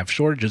fact that they have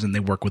shortages and they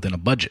work within a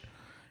budget.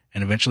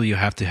 And eventually you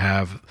have to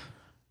have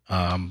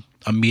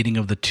a meeting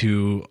of the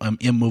two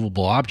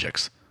immovable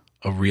objects,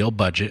 a real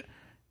budget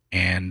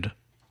and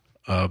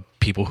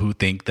people who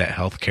think that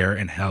healthcare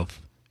and health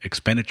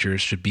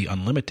expenditures should be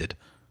unlimited.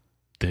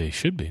 They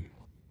should be.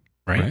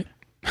 Right?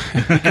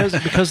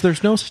 because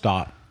there's no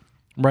stop.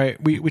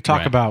 Right? We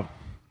talk about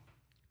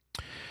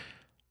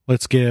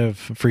let's give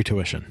free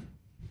tuition.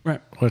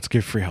 Right. Let's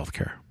give free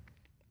healthcare.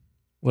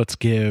 Let's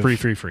give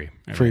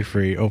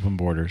free open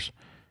borders.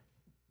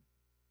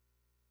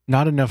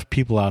 Not enough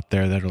people out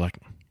there that are like,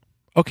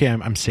 okay,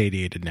 I'm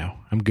satiated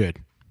now. I'm good.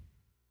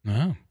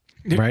 Oh.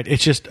 Right?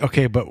 It's just,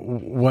 okay, but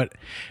what...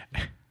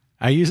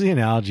 I use the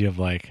analogy of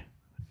like,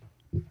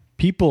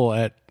 people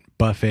at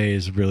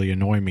buffets really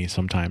annoy me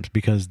sometimes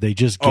because they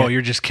just get... Oh,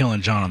 you're just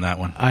killing John on that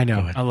one. I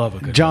know. I love a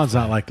good John's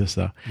not like this,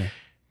 though. No.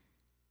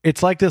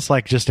 It's like this,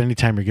 like just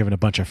anytime you're giving a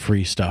bunch of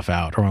free stuff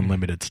out or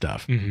unlimited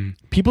stuff. Mm-hmm.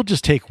 People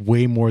just take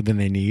way more than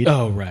they need.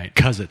 Oh, right.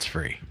 Because it's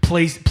free.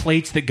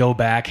 Plates that go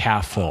back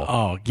half full.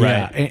 Oh,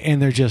 yeah. Right.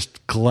 And they're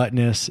just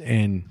gluttonous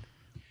and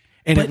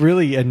it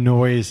really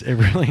annoys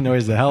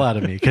the hell out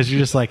of me because you're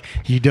just like,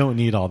 you don't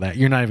need all that.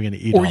 You're not even going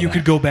to eat all that. Or you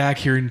could go back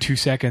here in 2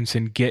 seconds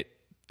and get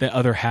the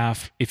other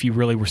half if you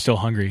really were still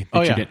hungry.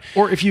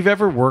 Or if you've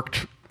ever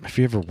worked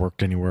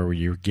anywhere where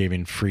you're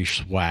giving free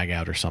swag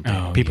out or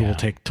something, people will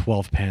take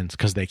 12 pens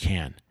because they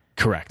can.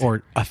 Correct.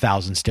 Or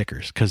 1,000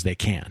 stickers because they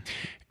can.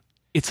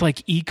 It's like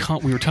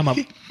econ. We were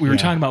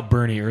talking about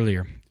Bernie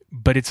earlier,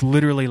 but it's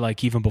literally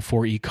like even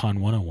before Econ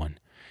 101,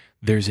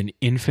 there's an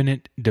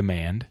infinite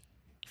demand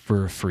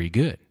for a free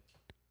good.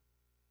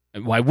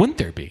 Why wouldn't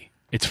there be?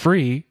 It's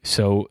free,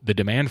 so the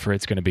demand for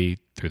it's going to be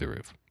through the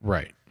roof.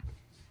 Right.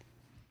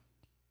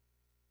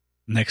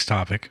 Next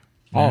topic.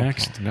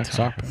 Next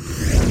topic.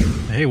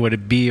 Hey, would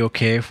it be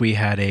okay if we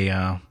had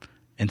a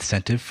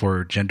incentive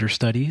for gender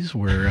studies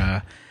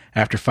where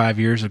after 5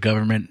 years of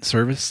government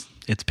service,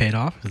 it's paid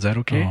off? Is that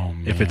okay? Oh,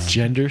 man. If it's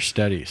Gender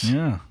studies.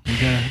 yeah, we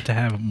got to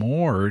have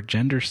more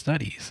gender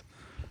studies.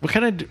 What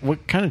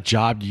kind of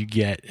job do you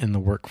get in the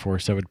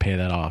workforce that would pay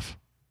that off?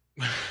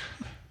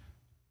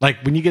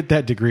 Like when you get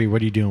that degree,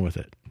 what are you doing with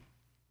it?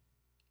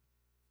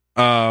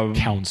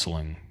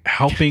 Counseling.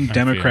 Helping I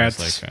Democrats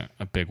feel is like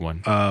a big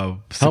one.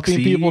 Helping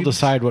succeed. people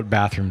decide what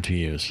bathroom to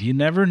use. You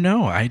never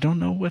know. I don't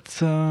know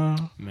what's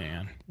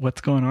Man.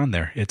 going on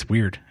there. It's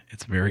weird.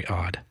 It's very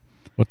odd.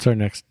 What's our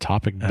next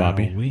topic,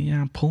 Bobby? We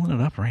pulling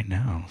it up right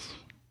now.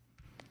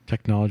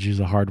 Technology is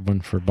a hard one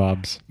for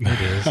Bobs.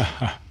 It is.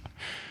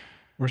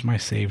 Where's my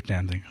save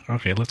damn thing?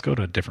 Okay, let's go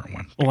to a different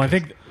one. Well, I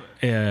think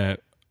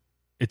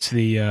it's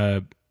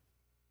the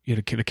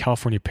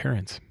California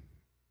parents.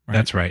 Right?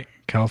 That's right.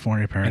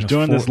 California parents And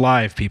doing this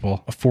live,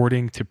 people.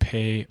 Affording to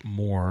pay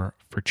more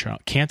for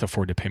can't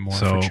afford to pay more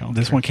for child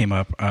this care. one came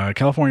up.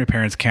 California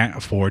parents can't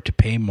afford to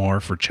pay more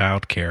for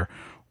child care.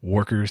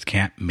 Workers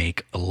can't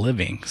make a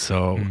living.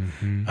 So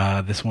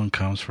this one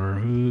comes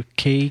for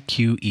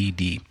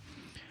KQED.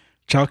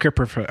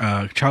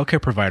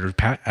 Childcare provider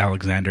Pat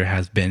Alexander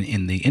has been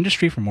in the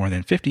industry for more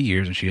than 50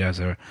 years, and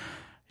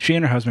she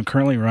and her husband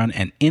currently run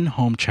an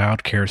in-home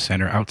child care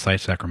center outside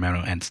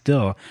Sacramento, and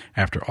still,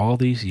 after all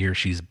these years,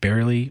 she's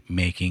barely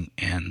making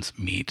ends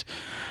meet.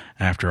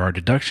 After our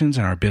deductions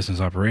and our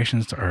business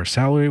operations, our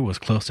salary was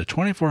close to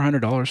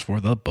 $2,400 for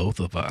the both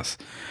of us.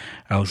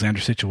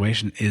 Alexander's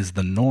situation is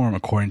the norm,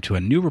 according to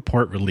a new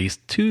report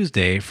released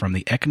Tuesday from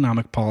the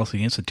Economic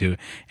Policy Institute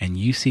and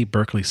UC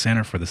Berkeley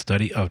Center for the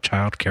Study of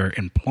Child Care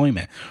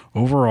Employment.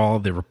 Overall,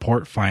 the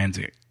report finds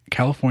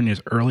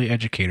California's early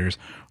educators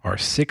are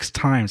 6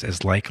 times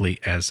as likely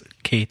as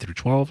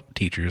K-12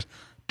 teachers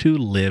to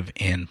live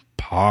in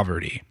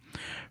poverty.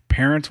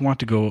 Parents want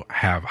to go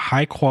have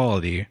high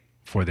quality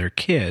for their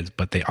kids,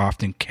 but they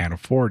often can't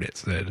afford it,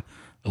 said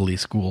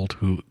Elise Gould,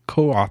 who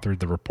co-authored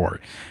the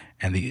report.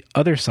 And the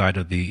other side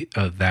of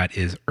that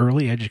is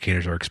early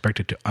educators are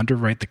expected to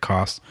underwrite the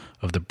cost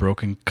of the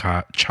broken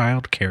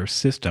child care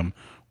system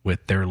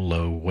with their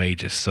low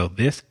wages. So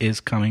this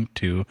is coming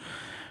to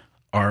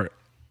our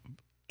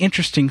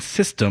interesting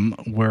system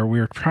where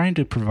we're trying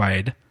to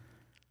provide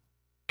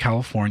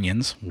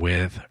Californians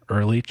with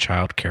early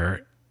child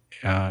care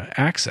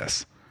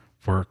access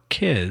for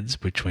kids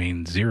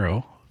between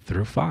 0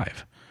 through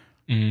 5.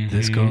 Mm-hmm.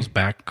 This goes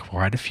back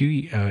quite a few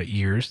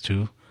years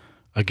to,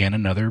 again,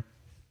 another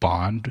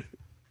bond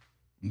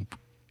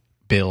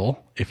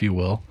bill, if you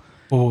will.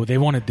 Oh, they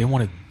wanted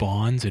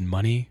bonds and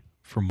money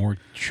for more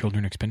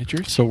children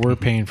expenditures. So we're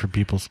paying for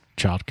people's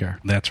childcare.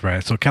 That's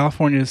right. So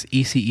California's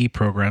ECE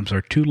programs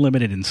are too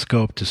limited in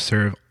scope to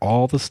serve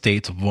all the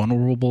state's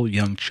vulnerable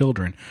young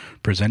children,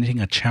 presenting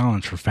a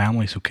challenge for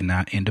families who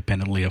cannot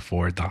independently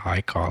afford the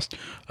high cost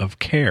of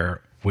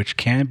care, which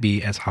can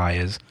be as high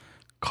as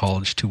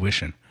college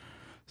tuition.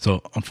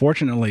 So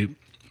unfortunately,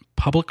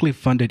 publicly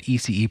funded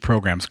ECE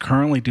programs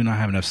currently do not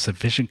have enough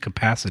sufficient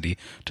capacity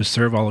to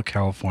serve all of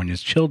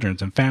California's children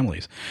and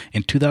families.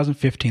 In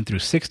 2015 through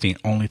 16,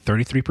 only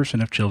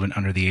 33% of children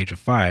under the age of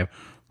 5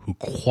 who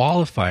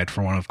qualified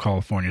for one of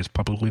California's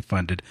publicly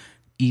funded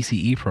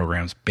ECE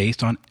programs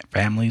based on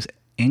families'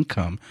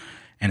 income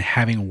and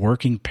having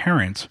working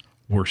parents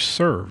were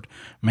served.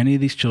 Many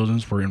of these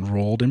children were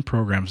enrolled in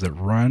programs that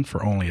run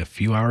for only a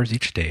few hours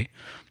each day.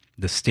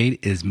 The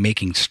state is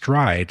making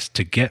strides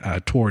to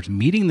get towards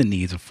meeting the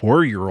needs of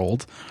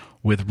 4-year-olds,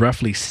 with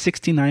roughly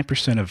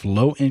 69% of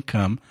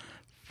low-income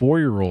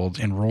 4-year-olds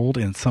enrolled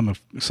in some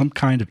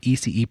kind of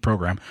ECE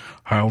program.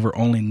 However,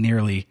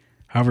 nearly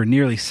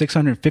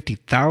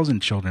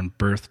 650,000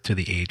 births birthed to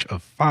the age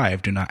of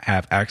 5 do not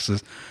have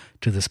access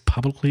to this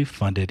publicly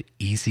funded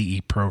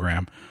ECE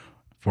program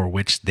for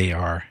which they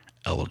are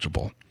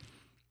eligible.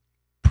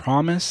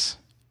 Promise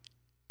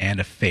and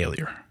a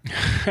failure.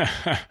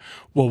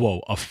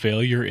 Whoa, a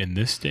failure in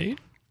this state?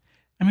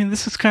 I mean,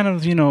 this is kind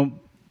of,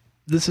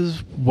 this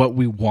is what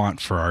we want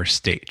for our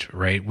state,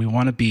 right? We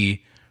want to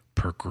be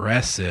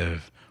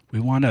progressive. We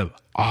want to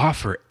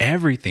offer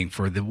everything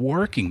for the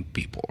working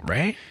people,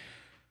 right?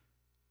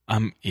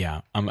 I'm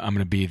going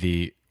to be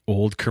the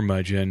old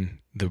curmudgeon,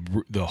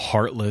 the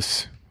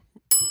heartless,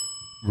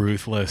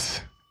 ruthless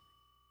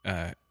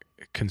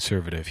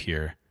conservative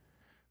here.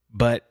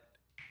 But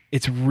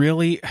it's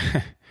really...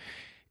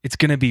 it's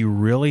going to be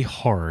really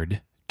hard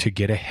to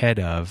get ahead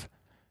of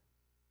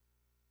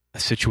a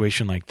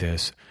situation like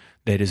this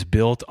that is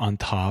built on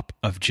top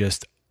of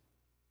just,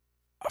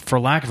 for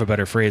lack of a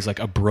better phrase, like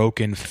a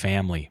broken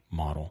family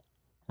model,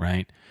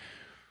 right?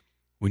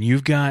 When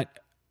you've got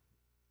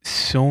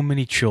so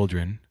many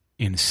children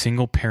in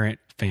single parent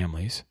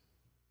families,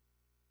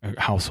 or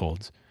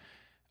households,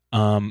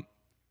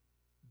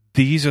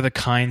 these are the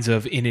kinds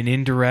of, in an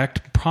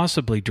indirect,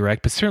 possibly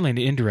direct, but certainly in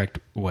an indirect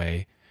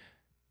way,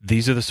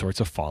 these are the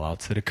sorts of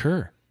fallouts that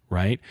occur,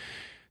 right?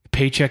 The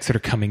paychecks that are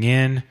coming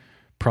in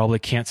probably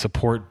can't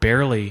support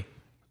barely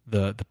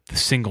the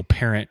single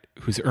parent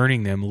who's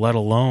earning them, let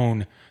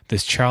alone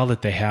this child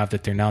that they have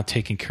that they're now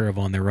taking care of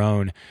on their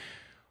own,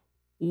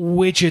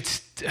 which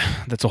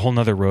that's a whole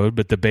nother road,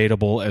 but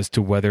debatable as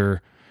to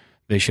whether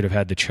they should have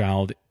had the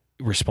child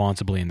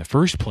responsibly in the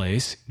first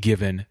place,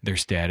 given their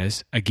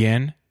status.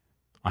 Again,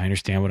 I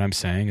understand what I'm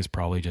saying is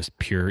probably just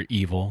pure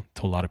evil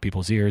to a lot of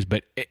people's ears,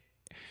 but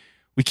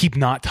we keep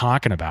not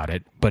talking about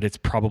it, but it's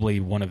probably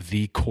one of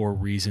the core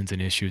reasons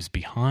and issues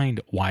behind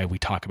why we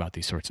talk about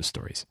these sorts of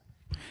stories.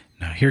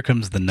 Now, here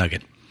comes the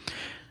nugget.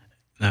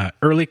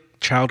 Early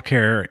child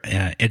care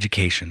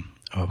education.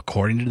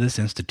 According to this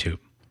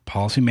institute,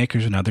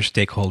 policymakers and other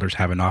stakeholders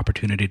have an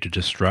opportunity to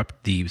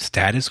disrupt the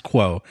status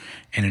quo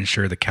and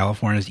ensure that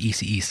California's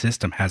ECE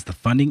system has the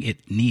funding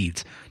it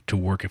needs to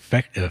work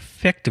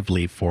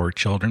effectively for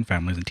children,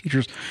 families, and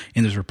teachers.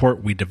 In this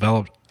report, we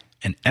developed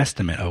an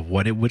estimate of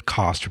what it would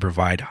cost to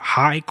provide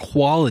high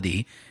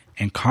quality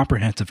and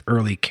comprehensive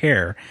early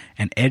care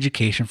and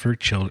education for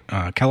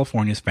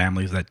California's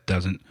families that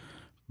doesn't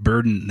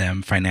burden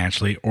them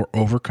financially or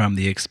overcome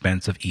the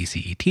expense of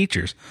ECE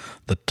teachers.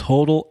 The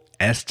total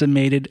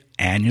estimated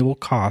annual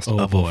cost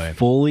of a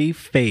fully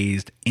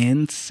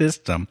phased-in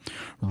system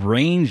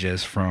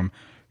ranges from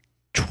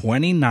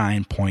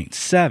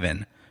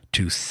 $29.7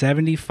 to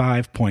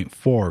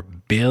 $75.4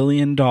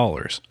 billion,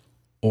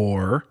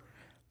 or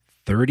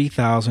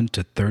 $30,000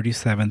 to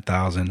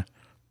 $37,000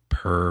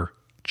 per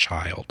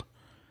child.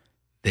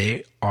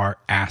 They are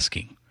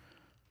asking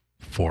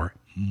for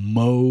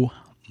more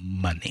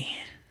money.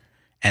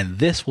 And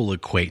this will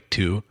equate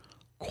to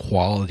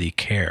quality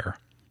care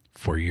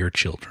for your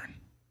children.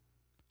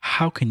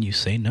 How can you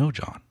say no,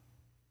 John?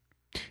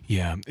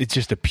 Yeah, it's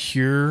just a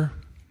pure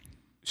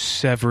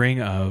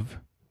severing of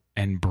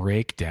and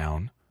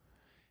breakdown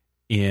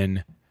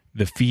in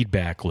the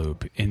feedback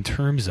loop in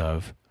terms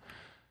of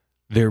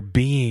there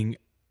being,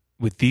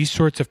 with these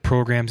sorts of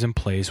programs in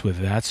place, with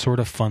that sort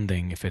of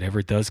funding, if it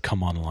ever does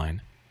come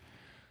online,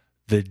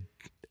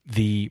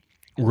 the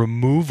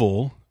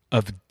removal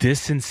of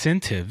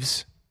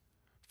disincentives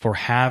for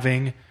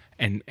having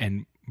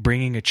and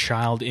bringing a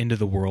child into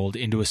the world,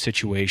 into a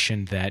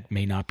situation that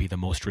may not be the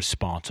most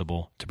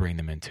responsible to bring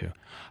them into.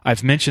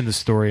 I've mentioned the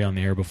story on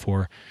the air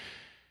before,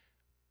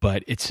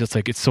 but it's just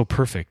like, it's so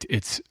perfect.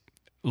 It's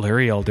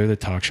Larry Elder, the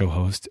talk show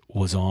host,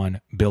 was on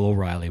Bill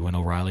O'Reilly when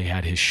O'Reilly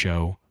had his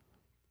show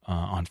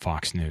on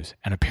Fox News.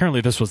 And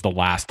apparently this was the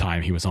last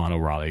time he was on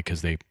O'Reilly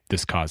because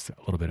this caused a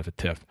little bit of a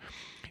tiff.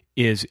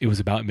 It was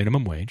about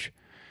minimum wage,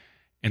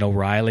 and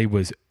O'Reilly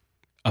was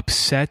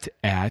upset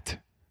at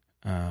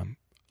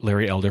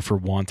Larry Elder for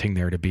wanting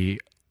there to be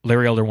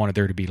Larry Elder wanted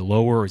there to be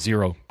lower or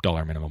 $0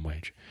 minimum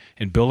wage.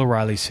 And Bill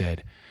O'Reilly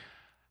said,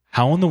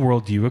 how in the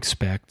world do you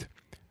expect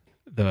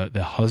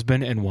the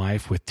husband and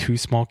wife with 2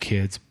 small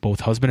kids,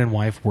 both husband and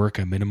wife work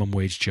a minimum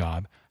wage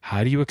job?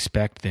 How do you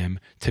expect them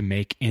to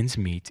make ends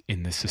meet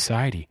in this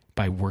society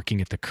by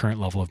working at the current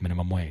level of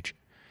minimum wage?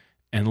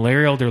 And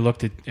Larry Elder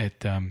looked at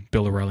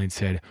Bill O'Reilly and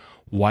said,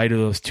 why do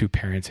those 2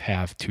 parents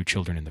have 2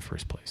 children in the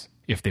first place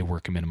if they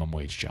work in minimum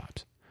wage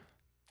jobs?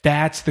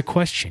 That's the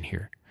question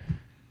here.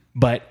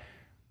 But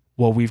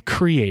what we've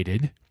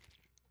created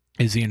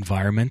is the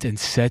environment and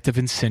set of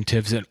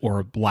incentives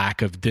or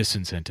lack of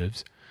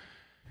disincentives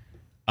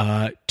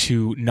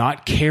to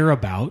not care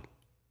about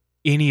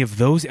any of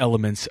those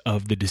elements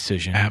of the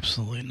decision.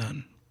 Absolutely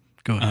none.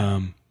 Go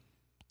ahead.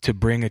 To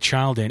bring a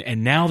child in.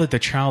 And now that the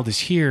child is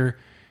here,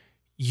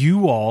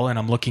 you all, and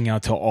I'm looking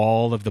out to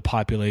all of the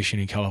population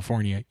in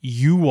California,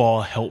 you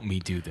all help me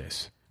do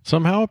this.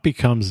 Somehow it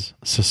becomes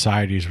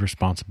society's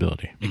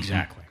responsibility.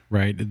 Exactly.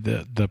 Right?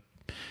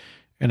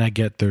 And I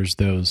get there's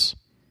those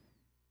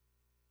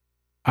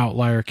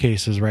outlier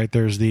cases, right?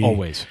 There's the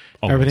Always.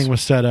 Everything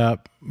was set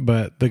up,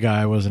 but the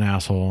guy was an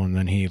asshole and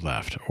then he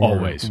left. Or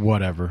Always.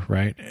 whatever,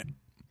 right?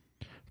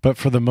 But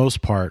for the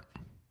most part,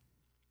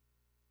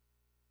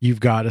 you've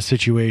got a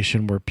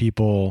situation where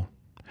people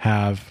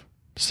have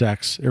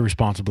sex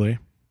irresponsibly.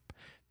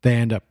 They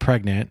end up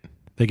pregnant.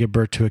 They give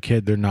birth to a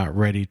kid they're not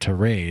ready to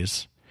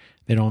raise.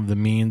 They don't have the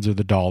means or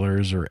the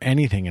dollars or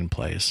anything in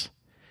place.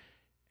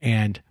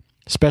 And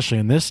especially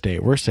in this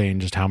state, we're saying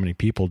just how many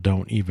people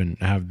don't even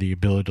have the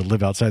ability to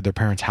live outside their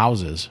parents'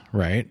 houses,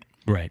 right?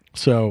 Right.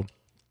 So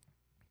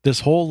this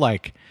whole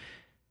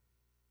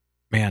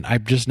man,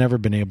 I've just never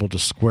been able to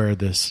square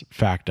this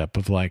fact up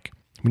of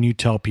when you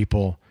tell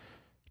people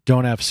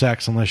don't have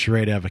sex unless you're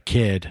ready to have a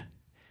kid,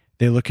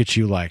 they look at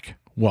you like,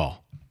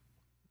 well,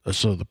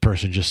 so the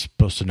person just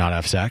supposed to not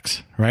have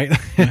sex, right?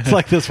 It's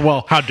like this,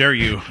 well, How dare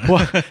you?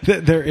 well,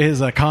 there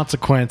is a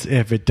consequence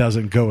if it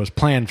doesn't go as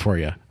planned for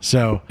you.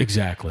 So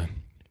Exactly.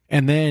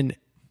 and then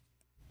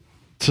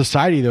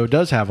society, though,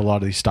 does have a lot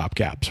of these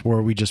stopgaps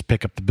where we just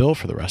pick up the bill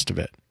for the rest of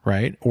it,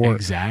 right? Or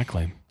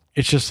Exactly.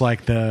 it's just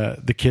like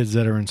the kids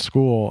that are in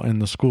school and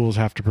the schools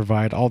have to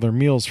provide all their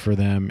meals for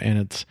them. And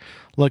it's,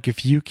 look,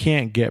 if you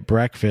can't get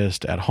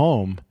breakfast at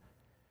home,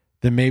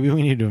 then maybe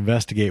we need to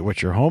investigate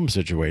what your home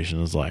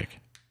situation is like,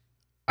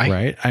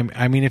 right?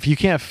 I mean, if you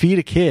can't feed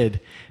a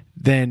kid,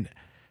 then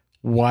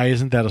why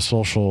isn't that a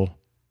social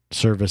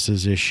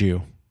services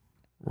issue,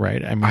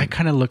 right? I mean, I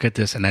kind of look at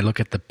this and I look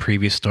at the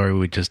previous story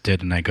we just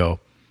did and I go,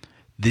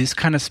 this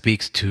kind of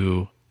speaks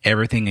to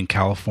everything in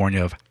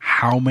California of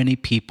how many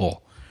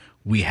people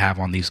we have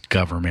on these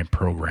government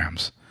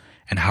programs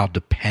and how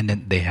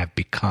dependent they have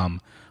become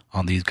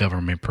on these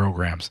government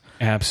programs.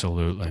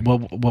 Absolutely.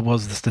 What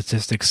was the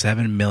statistic?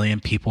 7 million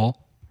people?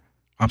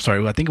 I'm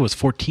sorry, I think it was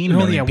 14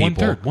 million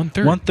people.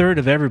 One-third. One-third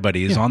of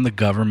everybody is on the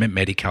government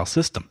Medi-Cal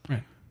system.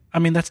 Right. I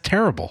mean, that's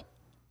terrible.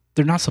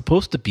 They're not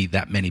supposed to be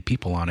that many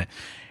people on it.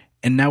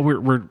 And now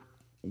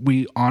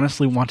we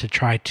honestly want to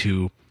try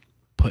to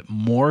put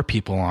more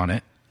people on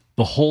it,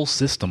 the whole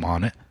system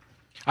on it.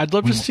 I'd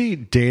love to see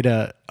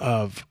data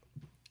of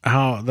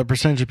how the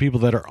percentage of people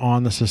that are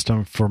on the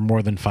system for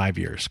more than 5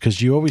 years,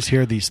 because you always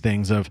hear these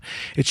things of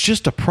it's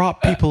just to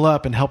prop people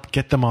up and help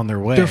get them on their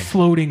way. They're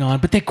floating on,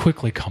 but they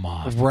quickly come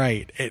off.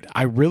 Right.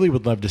 I really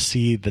would love to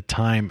see the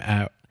time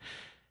at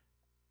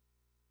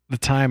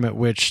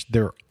which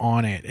they're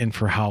on it and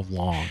for how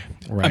long,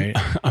 right?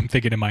 I'm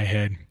thinking in my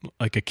head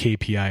like a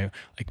KPI,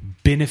 like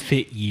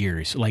benefit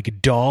years,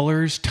 like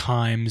dollars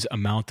times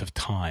amount of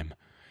time.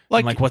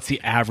 Like what's the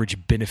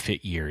average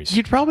benefit years?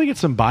 You'd probably get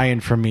some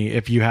buy-in from me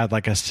if you had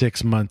like a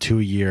 6 month to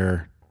a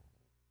year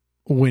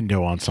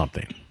window on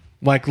something.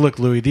 Like, look,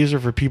 Louis, these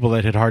are for people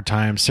that hit hard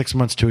times, 6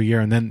 months to a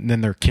year, and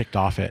then they're kicked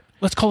off it.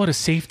 Let's call it a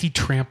safety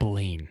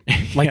trampoline.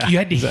 Like you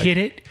had to hit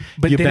it,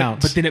 but You then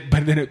bounce.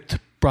 But then it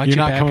brought You're you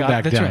not back coming up.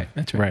 back That's down. right.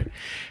 That's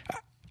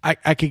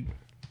right.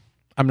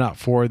 I'm not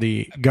for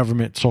the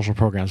government social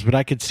programs, but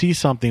I could see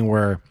something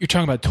where You're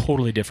talking about a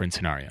totally different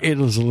scenario. it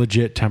was a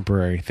legit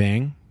temporary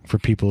thing for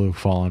people who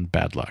fall in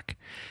bad luck.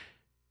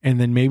 And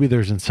then maybe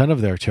there's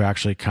incentive there to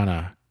actually kind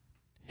of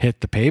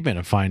hit the pavement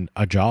and find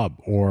a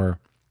job or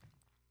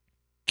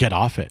get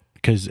off it,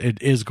 because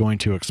it is going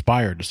to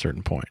expire at a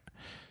certain point.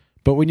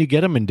 But when you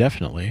get them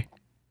indefinitely,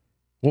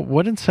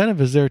 what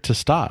incentive is there to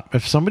stop?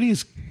 If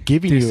somebody's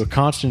giving you a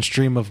constant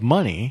stream of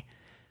money,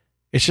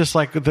 it's just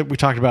like that we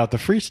talked about the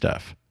free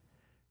stuff,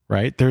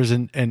 right? There's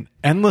an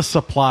endless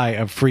supply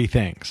of free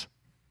things.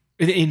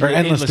 Or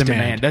endless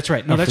demand That's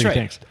right. No, of that's free right.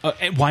 things.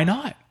 And why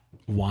not?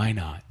 Why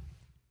not?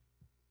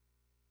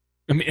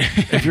 I mean,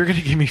 If you're going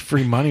to give me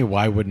free money,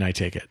 why wouldn't I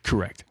take it?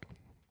 correct.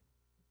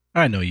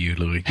 I know you,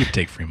 Louis. You'd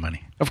take free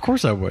money, Of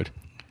course I would.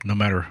 no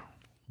matter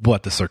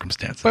what the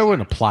circumstances. But I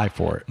wouldn't apply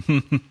for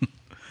it.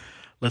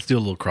 Let's do a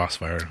little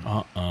crossfire.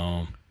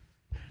 Uh-oh.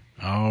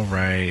 All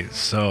right.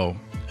 So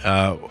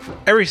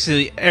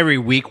every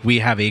week we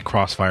have a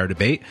crossfire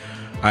debate.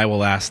 I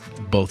will ask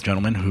both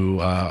gentlemen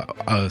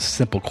a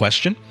simple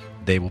question.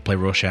 They will play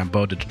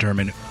Rochambeau to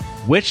determine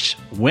Which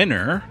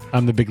winner?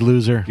 I'm the big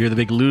loser. You're the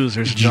big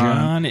losers,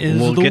 John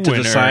is We'll the get to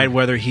winner. decide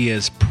whether he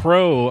is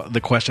pro the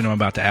question I'm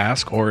about to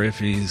ask or if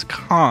he's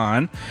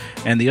con,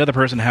 and the other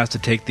person has to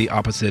take the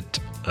opposite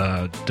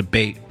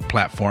debate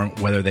platform,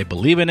 whether they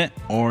believe in it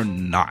or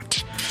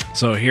not.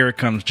 So here it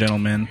comes,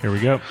 gentlemen. Here we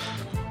go.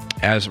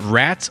 As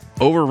rats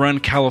overrun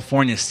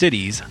California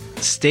cities,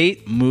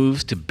 state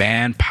moves to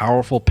ban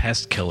powerful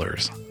pest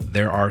killers.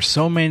 There are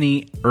so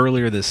many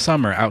earlier this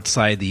summer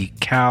outside the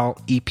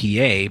Cal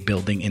EPA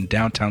building in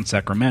downtown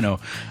Sacramento,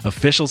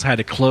 officials had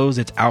to close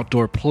its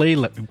outdoor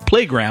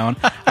playground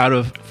out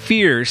of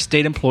fear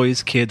state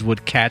employees' kids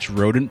would catch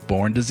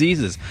rodent-borne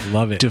diseases.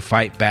 Love it. To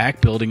fight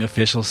back, building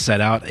officials set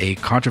out a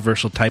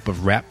controversial type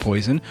of rat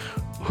poison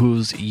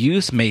whose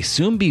use may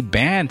soon be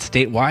banned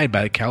statewide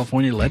by the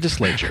California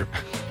legislature.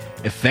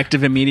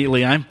 Effective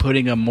immediately, I'm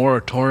putting a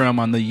moratorium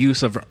on the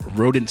use of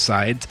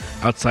rodenticides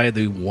outside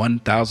the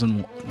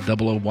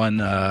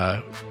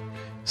 1001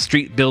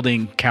 street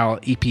building, Cal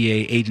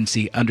EPA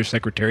agency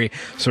Undersecretary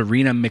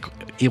Serena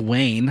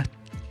McElwain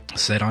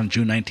said on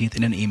June 19th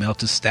in an email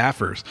to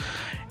staffers.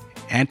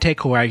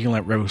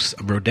 Anticoagulant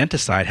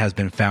rodenticide has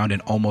been found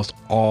in almost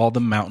all the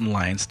mountain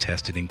lions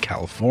tested in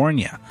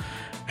California.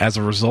 As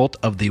a result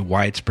of the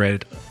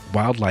widespread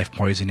wildlife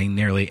poisoning,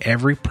 nearly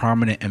every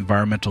prominent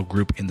environmental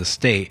group in the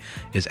state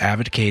is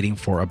advocating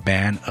for a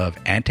ban of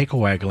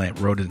anticoagulant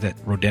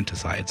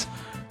rodenticides.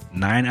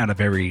 9 out of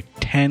every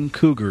 10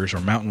 cougars or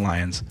mountain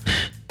lions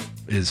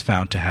is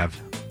found to have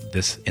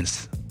this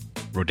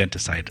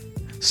rodenticide.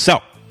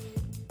 So,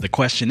 the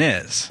question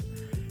is,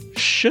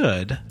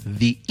 should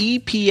the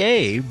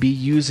EPA be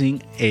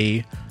using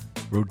a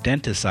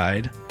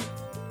rodenticide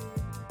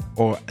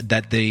or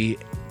that the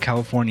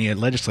California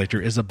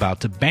legislature is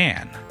about to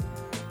ban?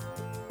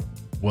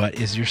 What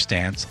is your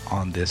stance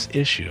on this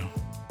issue?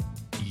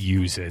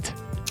 Use it.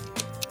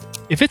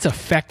 If it's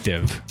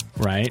effective,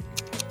 right,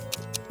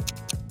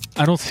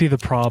 I don't see the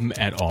problem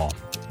at all.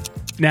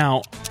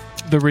 Now,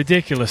 the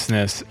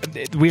ridiculousness,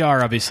 we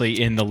are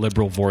obviously in the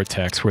liberal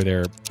vortex where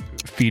they're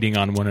feeding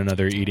on one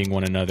another, eating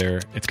one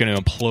another. It's going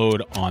to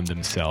implode on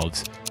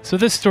themselves. So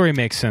this story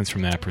makes sense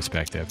from that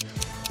perspective.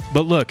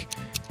 But look,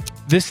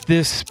 this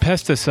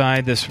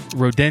pesticide, this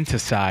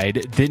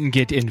rodenticide, didn't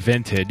get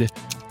invented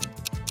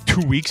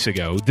 2 weeks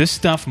ago. This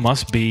stuff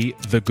must be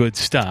the good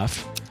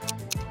stuff.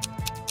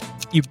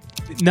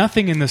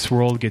 Nothing in this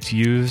world gets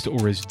used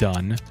or is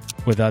done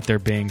without there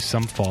being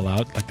some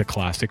fallout, like the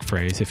classic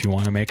phrase, if you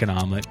want to make an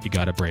omelet, you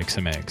got to break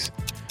some eggs.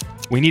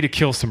 We need to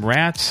kill some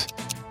rats.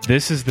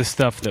 This is the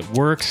stuff that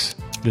works.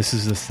 This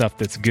is the stuff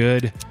that's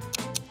good.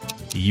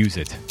 Use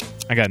it.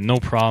 I got no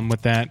problem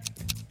with that.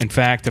 In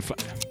fact,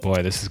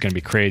 boy, this is going to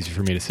be crazy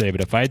for me to say,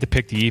 but if I had to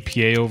pick the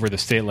EPA over the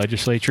state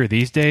legislature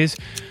these days,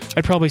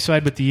 I'd probably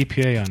side with the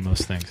EPA on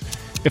most things.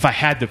 If I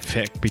had to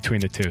pick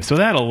between the two. So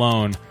that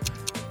alone,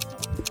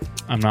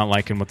 I'm not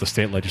liking what the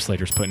state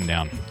legislature's putting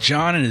down.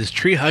 John and his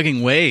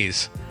tree-hugging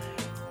ways.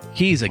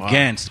 He's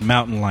against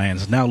mountain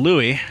lions. Now,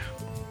 Louie,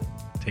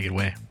 take it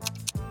away.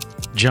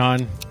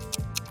 John,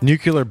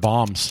 nuclear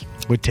bombs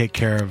would take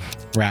care of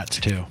rats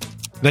too.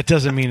 That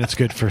doesn't mean it's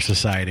good for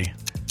society.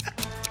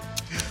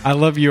 I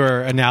love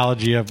your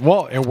analogy of,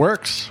 well, it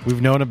works.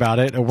 We've known about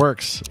it. It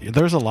works.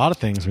 There's a lot of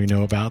things we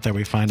know about that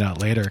we find out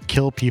later.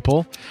 Kill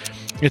people.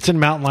 It's in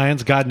mountain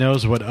lions. God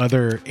knows what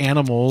other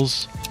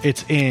animals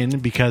it's in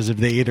because if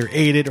they either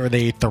ate it or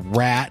they ate the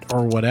rat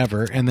or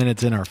whatever, and then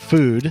it's in our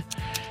food,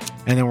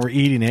 and then we're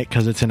eating it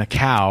because it's in a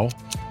cow.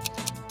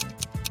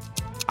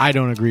 I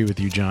don't agree with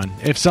you, John.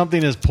 If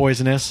something is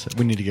poisonous,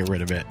 we need to get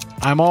rid of it.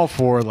 I'm all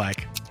for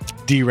like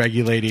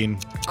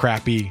deregulating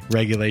crappy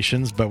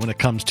regulations, but when it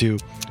comes to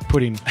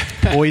putting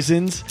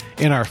poisons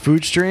in our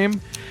food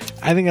stream,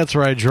 I think that's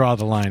where I draw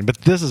the line. But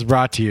this is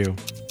brought to you,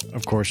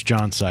 of course,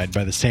 John's side,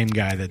 by the same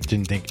guy that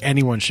didn't think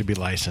anyone should be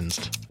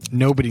licensed.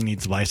 Nobody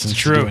needs license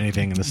to do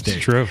anything in the state.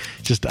 It's true.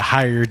 Just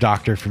hire your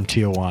doctor from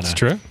Tijuana. It's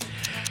true.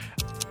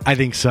 I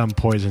think some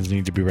poisons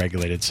need to be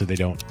regulated so they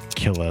don't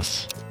kill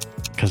us,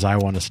 because I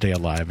want to stay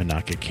alive and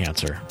not get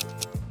cancer.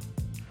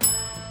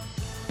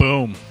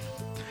 Boom.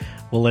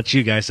 We'll let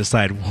you guys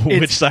decide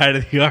which side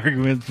of the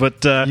argument,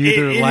 but You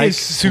either it like is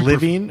super-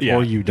 living yeah.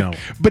 or you don't.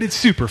 But it's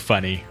super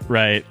funny,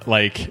 right?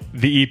 Like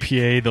the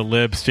EPA, the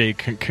lib state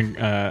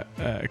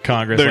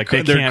Congress, they're, like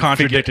they they're can't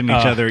contradicting figure-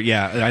 each other.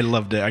 Yeah, I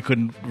loved it. I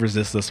couldn't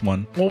resist this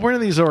one. Well, when are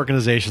these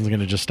organizations going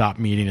to just stop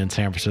meeting in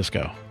San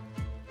Francisco?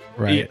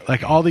 Right? Yeah.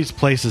 Like all these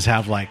places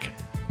have like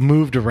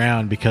moved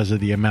around because of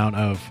the amount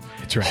of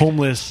right.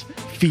 homeless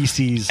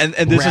feces. And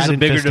this rat is a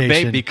bigger infestation.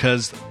 debate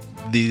because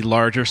the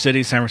larger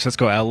cities, San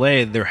Francisco,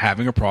 LA, they're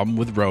having a problem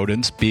with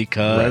rodents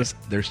because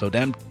they're so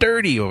damn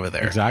dirty over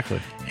there.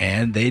 Exactly.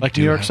 And they Like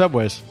do New York have-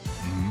 subways.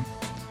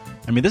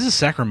 I mean, this is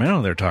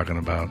Sacramento they're talking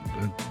about.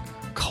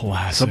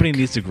 Classic. Somebody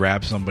needs to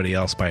grab somebody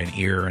else by an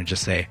ear and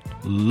just say,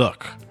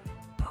 look,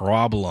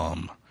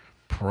 problem.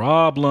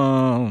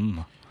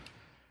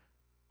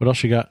 What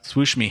else you got?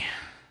 Swoosh me.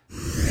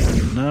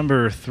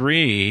 Number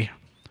 3.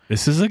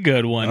 This is a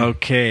good one.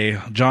 Okay,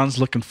 John's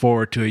looking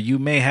forward to it. You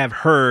may have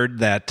heard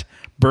that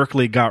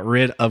Berkeley got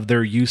rid of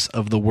their use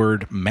of the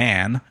word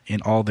man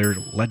in all their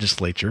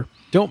legislature.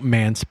 Don't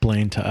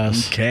mansplain to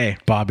us, Okay.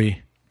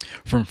 Bobby.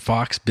 From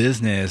Fox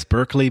Business,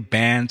 Berkeley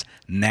bans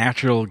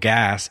natural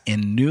gas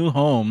in new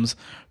homes,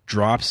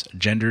 drops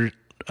gender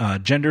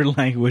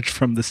language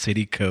from the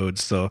city code.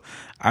 So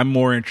I'm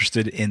more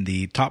interested in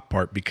the top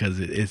part because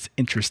it's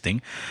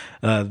interesting.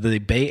 The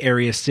Bay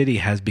Area city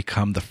has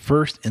become the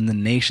first in the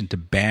nation to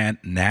ban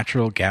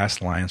natural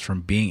gas lines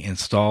from being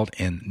installed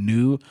in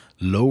new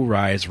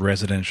low-rise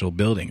residential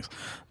buildings.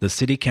 The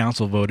city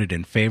council voted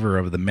in favor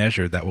of the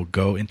measure that will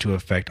go into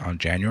effect on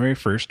January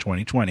 1st,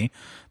 2020,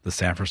 the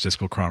San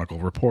Francisco Chronicle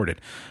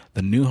reported.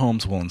 The new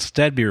homes will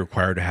instead be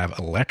required to have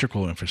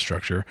electrical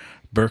infrastructure.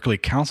 Berkeley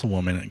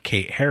Councilwoman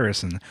Kate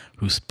Harrison,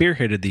 who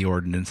spearheaded the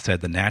ordinance,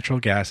 said the natural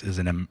gas is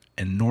an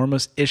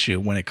enormous issue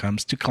when it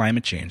comes to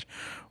climate change.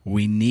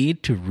 We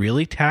need to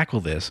really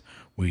tackle this.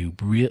 We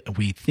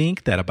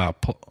think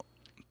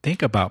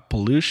about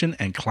pollution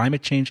and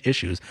climate change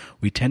issues.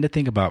 We tend to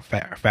think about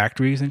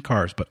factories and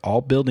cars, but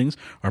all buildings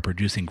are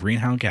producing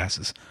greenhouse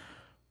gases.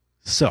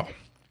 So,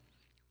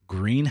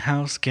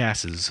 greenhouse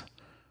gases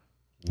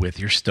with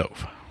your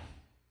stove.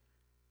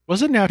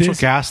 Wasn't natural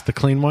gas the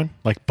clean one?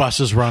 Like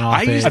buses run off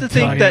I used to it.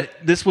 think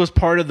that this was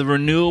part of the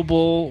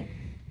renewable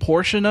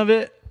portion of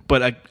it,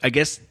 but I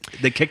guess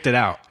they kicked it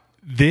out.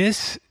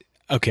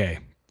 Okay.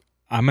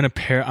 I'm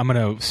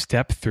gonna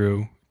step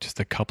through just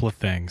a couple of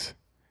things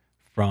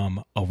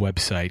from a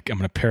website. I'm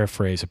gonna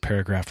paraphrase a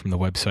paragraph from the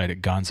website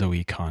at Gonzo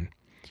Econ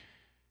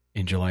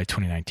in July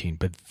 2019.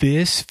 But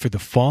this, for the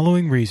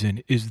following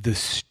reason, is the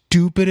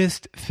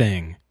stupidest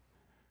thing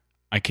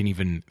I can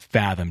even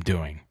fathom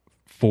doing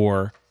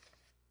for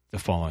the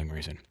following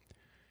reason.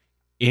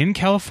 In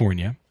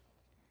California,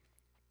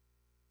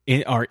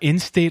 in our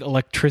in-state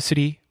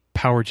electricity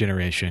power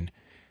generation,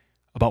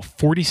 about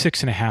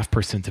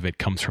 46.5% of it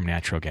comes from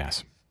natural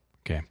gas.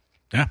 Okay.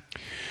 Yeah.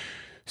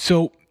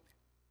 So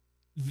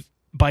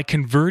by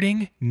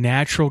converting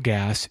natural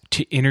gas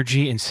to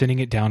energy and sending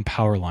it down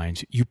power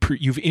lines,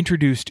 you've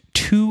introduced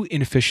two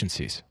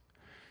inefficiencies.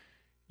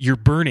 You're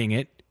burning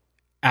it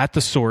at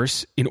the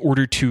source in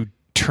order to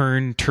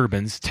turn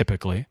turbines,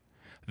 typically.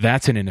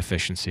 That's an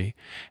inefficiency.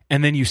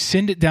 And then you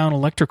send it down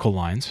electrical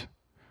lines,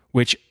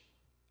 which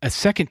a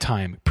second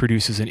time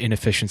produces an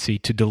inefficiency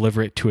to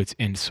deliver it to its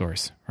end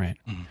source, right?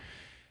 Mm-hmm.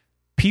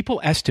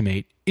 People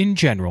estimate, in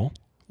general,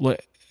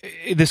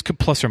 this could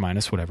plus or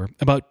minus, whatever,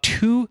 about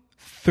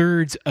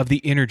 2/3 of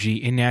the energy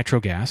in natural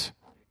gas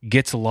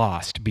gets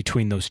lost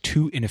between those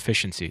two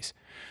inefficiencies.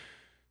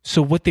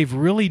 So what they've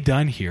really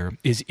done here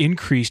is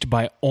increased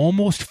by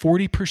almost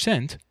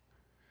 40%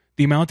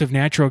 the amount of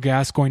natural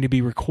gas going to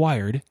be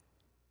required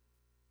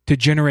to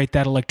generate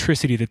that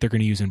electricity that they're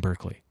going to use in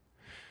Berkeley.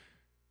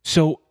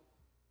 So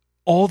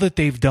all that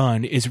they've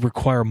done is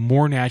require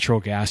more natural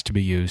gas to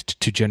be used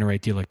to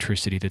generate the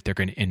electricity that they're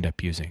going to end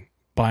up using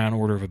by an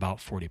order of about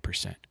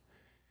 40%.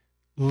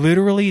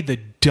 Literally the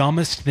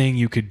dumbest thing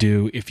you could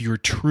do if your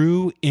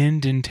true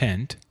end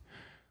intent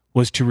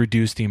was to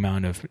reduce the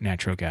amount of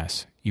natural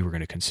gas you were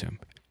going to consume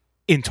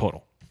in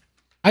total.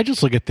 I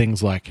just look at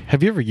things like,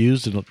 have you ever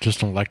used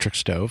just an electric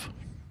stove?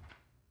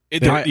 They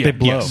blow.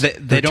 Yes. They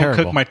They're don't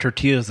terrible. cook my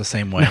tortillas the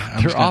same way. I'm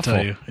They're just gonna awful.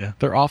 tell you. Yeah.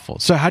 They're awful.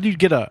 So how do you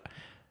get a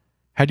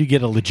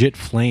legit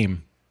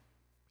flame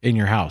in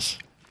your house?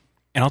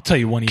 And I'll tell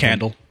you one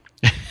Candle.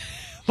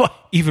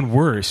 Even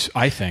worse,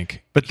 I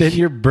think. But then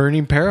you're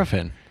burning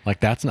paraffin. Like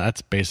that's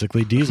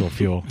basically diesel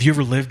fuel. Have you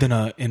ever lived in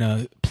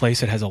a place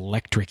that has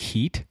electric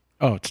heat?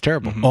 Oh, it's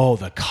terrible. Mm-hmm. Oh,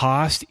 the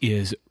cost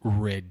is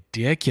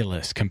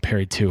ridiculous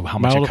compared to how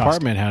My much old it costs.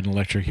 apartment had an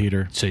electric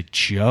heater. It's a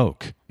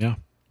joke. Yeah.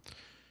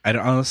 I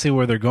don't see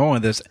where they're going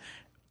with this.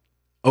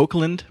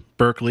 Oakland,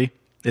 Berkeley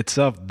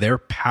itself, they're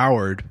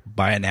powered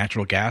by a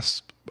natural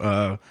gas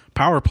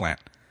power plant.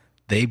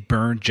 They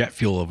burn jet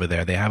fuel over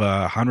there. They have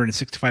a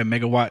 165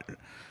 megawatt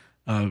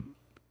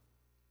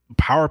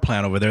power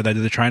plant over there that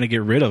they're trying to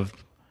get rid of.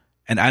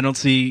 And I don't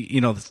see,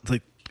 it's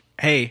like,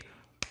 hey,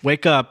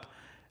 wake up.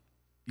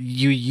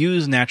 You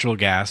use natural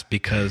gas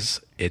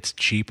because it's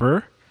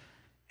cheaper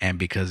and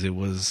because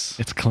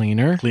It's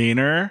cleaner.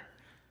 cleaner.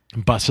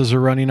 Buses are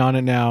running on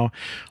it now.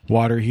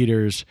 Water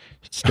heaters,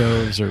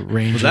 stoves, or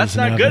ranges. That's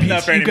and not good ovens.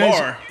 enough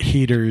anymore.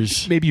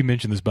 Heaters, Maybe you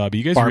mentioned this, Bobby.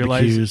 You guys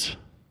realize barbecues.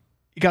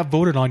 it got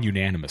voted on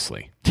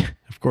unanimously,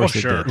 Of course, Oh,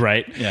 it sure. did.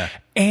 right? Yeah.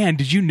 And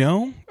did you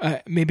know?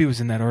 Maybe it was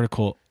in that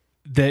article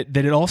that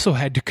it also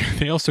had to.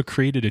 They also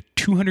created a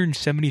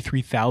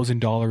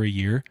 $273,000 a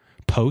year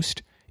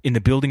post in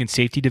the building and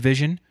safety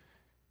division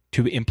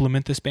to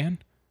implement this ban.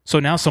 So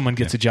now someone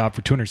gets a job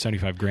for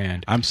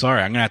 $275,000. I'm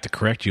sorry. I'm going to have to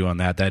correct you on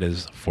that. That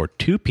is for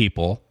two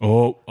people.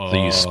 Oh,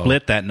 So you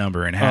split that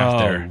number in half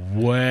there.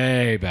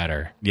 way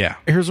better. Yeah.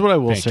 Here's what I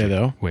will Thank say, you.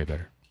 though. Way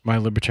better. My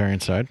libertarian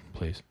side,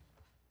 Please.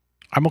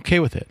 I'm okay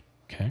with it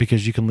Okay.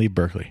 because you can leave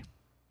Berkeley.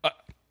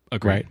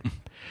 Agree. Right.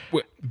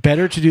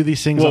 Better to do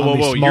these things on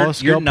the smallest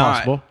scale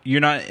possible.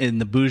 You're not in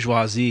the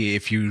bourgeoisie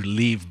if you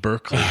leave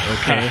Berkeley,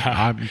 okay?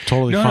 I'm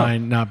totally No.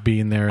 fine not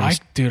being there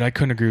and I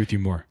couldn't agree with you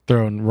more.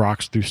 throwing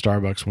rocks through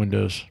Starbucks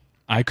windows.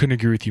 I couldn't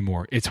agree with you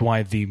more. It's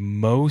why the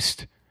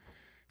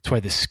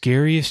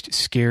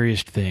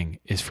scariest thing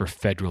is for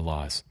federal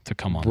laws to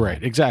come on.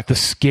 Right, exactly. The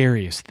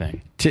scariest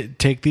thing.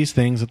 Take these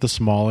things at the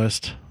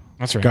smallest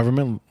That's right.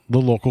 government, the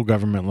local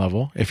government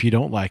level. If you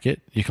don't like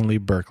it, you can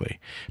leave Berkeley.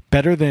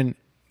 Better than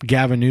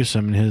Gavin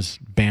Newsom and his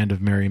band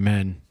of merry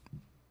men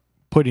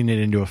putting it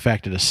into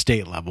effect at a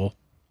state level.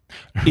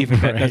 Even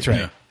Right. That's right.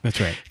 Yeah.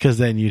 That's right. Because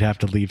then you'd have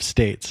to leave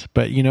states.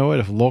 But you know what?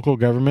 If local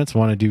governments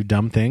want to do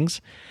dumb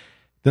things,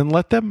 then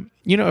let them.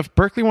 If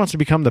Berkeley wants to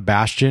become the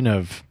bastion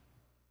of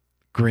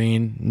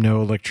green,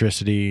 no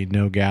electricity,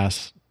 no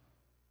gas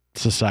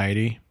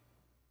society,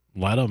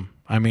 let them.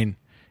 I mean,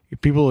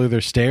 people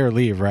either stay or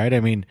leave, right? I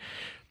mean,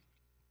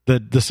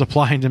 the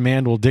supply and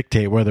demand will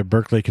dictate whether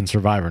Berkeley can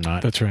survive or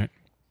not. That's right.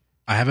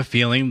 I have a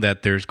feeling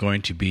that there's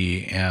going to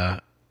be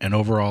an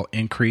overall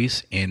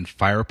increase in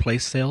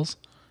fireplace sales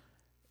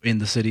in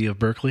the city of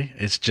Berkeley.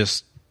 It's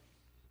just,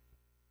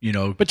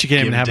 But you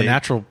can't even have a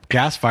natural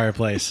gas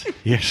fireplace.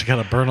 You just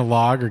got to burn a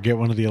log or get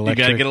one of the You electric.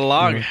 got to get a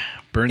log,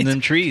 burn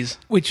them trees.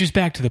 Which is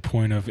back to the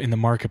point of in the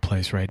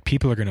marketplace, right?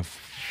 People are going to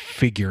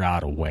figure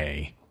out a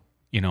way.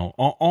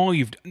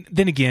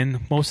 Then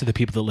again, most of the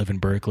people that live in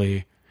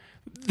Berkeley,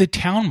 the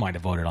town might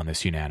have voted on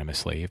this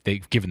unanimously if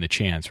they've given the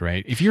chance,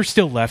 right? If you're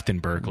still left in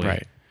Berkeley,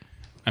 Right.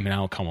 I mean, I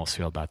don't almost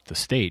feel about the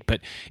state, but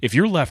if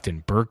you're left in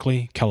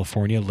Berkeley,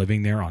 California,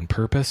 living there on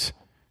purpose,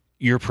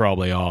 you're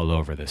probably all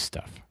over this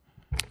stuff.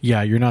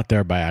 Yeah, you're not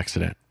there by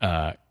accident.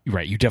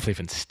 Right. You definitely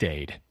haven't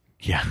stayed.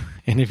 Yeah.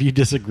 And if you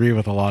disagree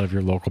with a lot of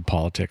your local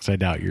politics, I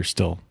doubt you're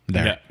still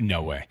there.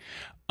 No way.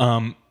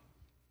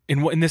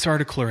 In this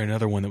article or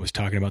another one that was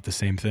talking about the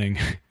same thing,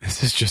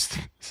 this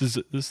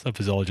stuff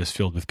is all just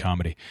filled with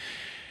comedy.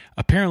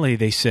 Apparently,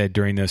 they said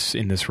in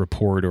this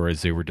report, or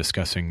as they were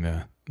discussing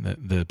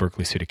the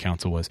Berkeley City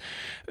Council was,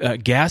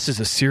 gas is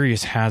a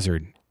serious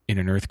hazard in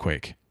an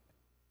earthquake,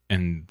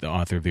 and the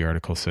author of the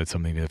article said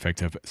something to the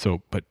effect of,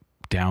 but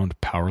downed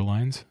power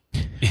lines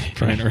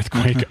in an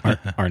earthquake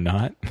are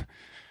not.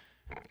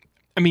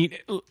 I mean,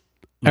 look,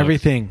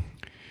 Everything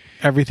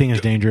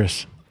is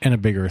dangerous in a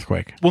big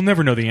earthquake. we'll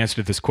never know the answer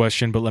to this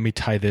question, but let me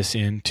tie this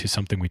into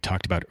something we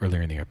talked about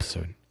earlier in the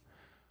episode.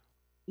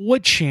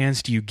 What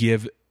chance do you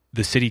give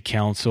the city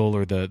council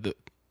or the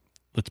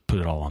let's put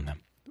it all on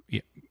them.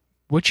 Yeah.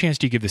 What chance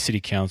do you give the city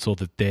council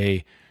that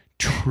they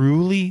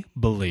truly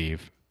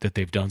believe that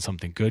they've done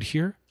something good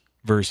here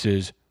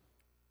versus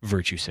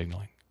virtue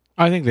signaling?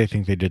 I think they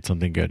think they did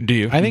something good. Do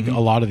you? I think a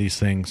lot of these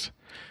things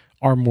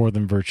are more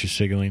than virtue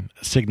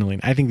signaling.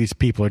 I think these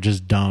people are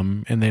just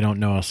dumb and they don't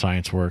know how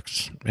science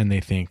works, and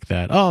they think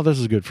that, this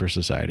is good for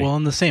society. Well,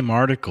 in the same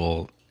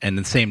article and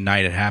the same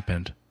night it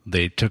happened,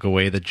 they took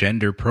away the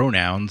gender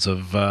pronouns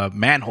of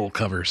manhole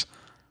covers.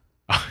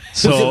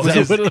 So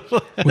Was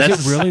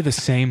it really the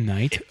same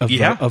night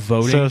of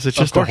voting? So is it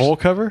just a hole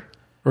cover?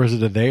 Or is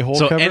it a they hole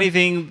So cover?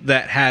 anything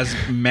that has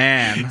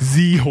man,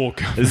 the whole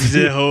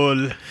the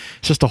hole,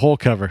 It's just a hole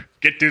cover.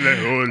 get to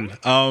the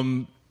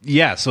hole.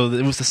 Yeah, so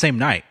it was the same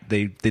night.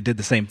 They did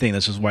the same thing.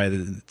 This is why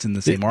it's in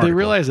the same article. They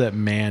realize that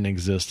man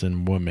exists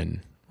in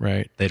woman,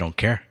 right? They don't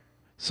care.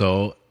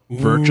 So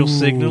virtual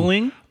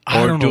signaling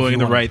I or don't know if doing you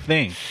the wanna- right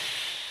thing.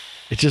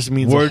 It just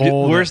means a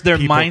hole Where's that their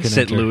people can mindset,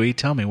 enter. Louis?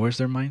 Tell me, where's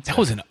their mindset? That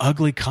was an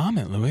ugly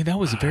comment, Louis. That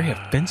was very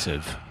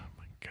offensive.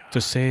 To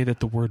say that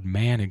the word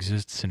man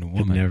exists in a I'd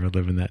woman. never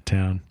live in that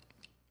town.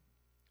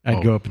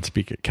 I'd go up and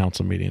speak at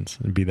council meetings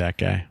and be that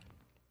guy.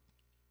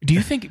 Do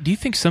you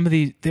think some of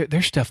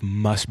their stuff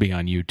must be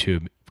on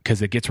YouTube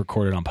because it gets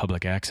recorded on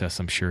public access,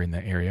 I'm sure, in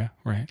the area,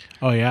 right?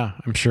 Oh, yeah,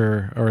 I'm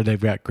sure. Or they've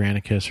got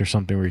Granicus or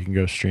something where you can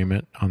go stream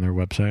it on their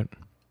website,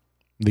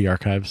 the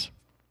archives.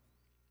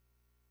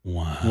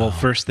 Wow. Well,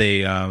 first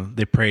they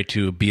pray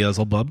to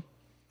Beelzebub.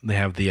 They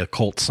have the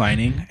occult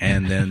signing,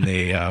 and then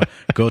they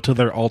go to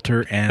their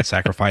altar and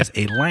sacrifice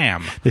a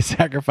lamb. They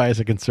sacrifice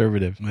a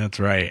conservative, That's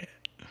right.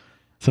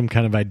 some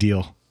kind of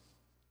ideal.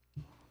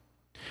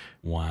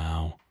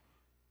 Wow.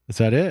 Is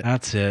that it?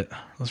 That's it.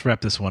 Let's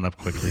wrap this one up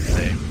quickly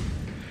today.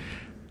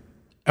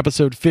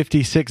 Episode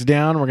 56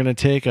 down. We're going to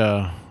take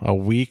a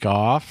week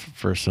off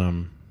for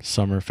some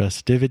summer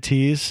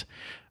festivities.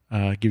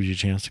 Gives you a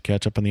chance to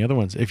catch up on the other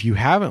ones. If you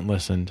haven't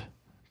listened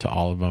to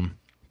all of them,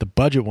 the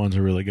budget one's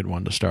a really good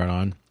one to start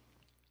on.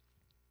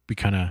 We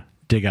kind of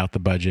dig out the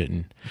budget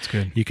and That's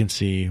good. you can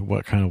see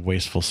what kind of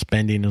wasteful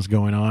spending is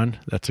going on.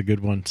 That's a good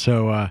one.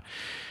 So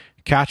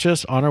catch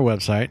us on our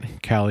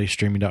website,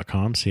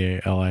 calistreaming.com,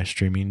 CALI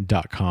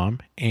streaming.com,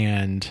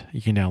 and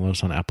you can download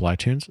us on Apple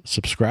iTunes.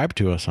 Subscribe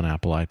to us on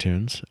Apple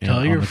iTunes. and Tell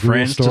on your the Google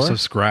friends to Store.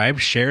 subscribe,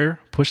 share,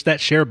 push that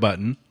share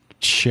button.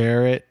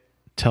 Share it,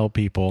 tell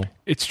people.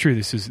 It's true.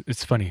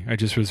 It's funny. I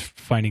just was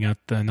finding out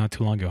not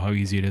too long ago how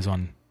easy it is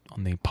on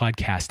the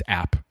podcast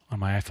app on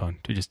my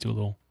iPhone to just do a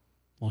little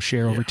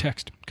share over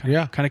text. Kind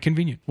of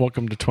convenient.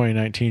 Welcome to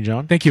 2019,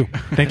 John. Thank you.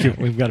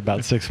 We've got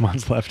about 6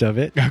 months left of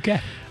it.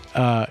 Okay.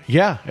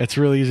 It's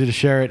really easy to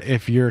share it.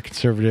 If you're a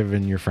conservative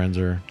and your friends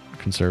are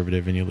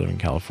conservative and you live in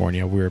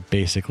California, we're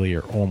basically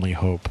your only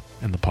hope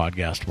in the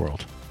podcast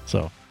world.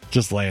 So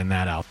just laying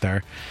that out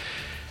there.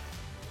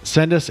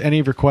 Send us any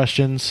of your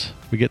questions.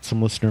 We get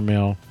some listener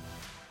mail.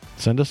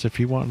 Send us if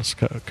you want us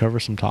to cover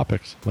some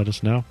topics. Let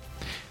us know.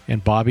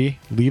 And Bobby,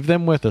 leave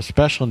them with a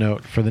special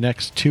note for the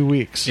next 2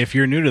 weeks. If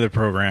you're new to the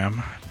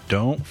program,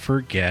 don't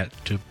forget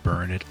to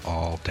burn it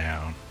all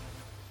down.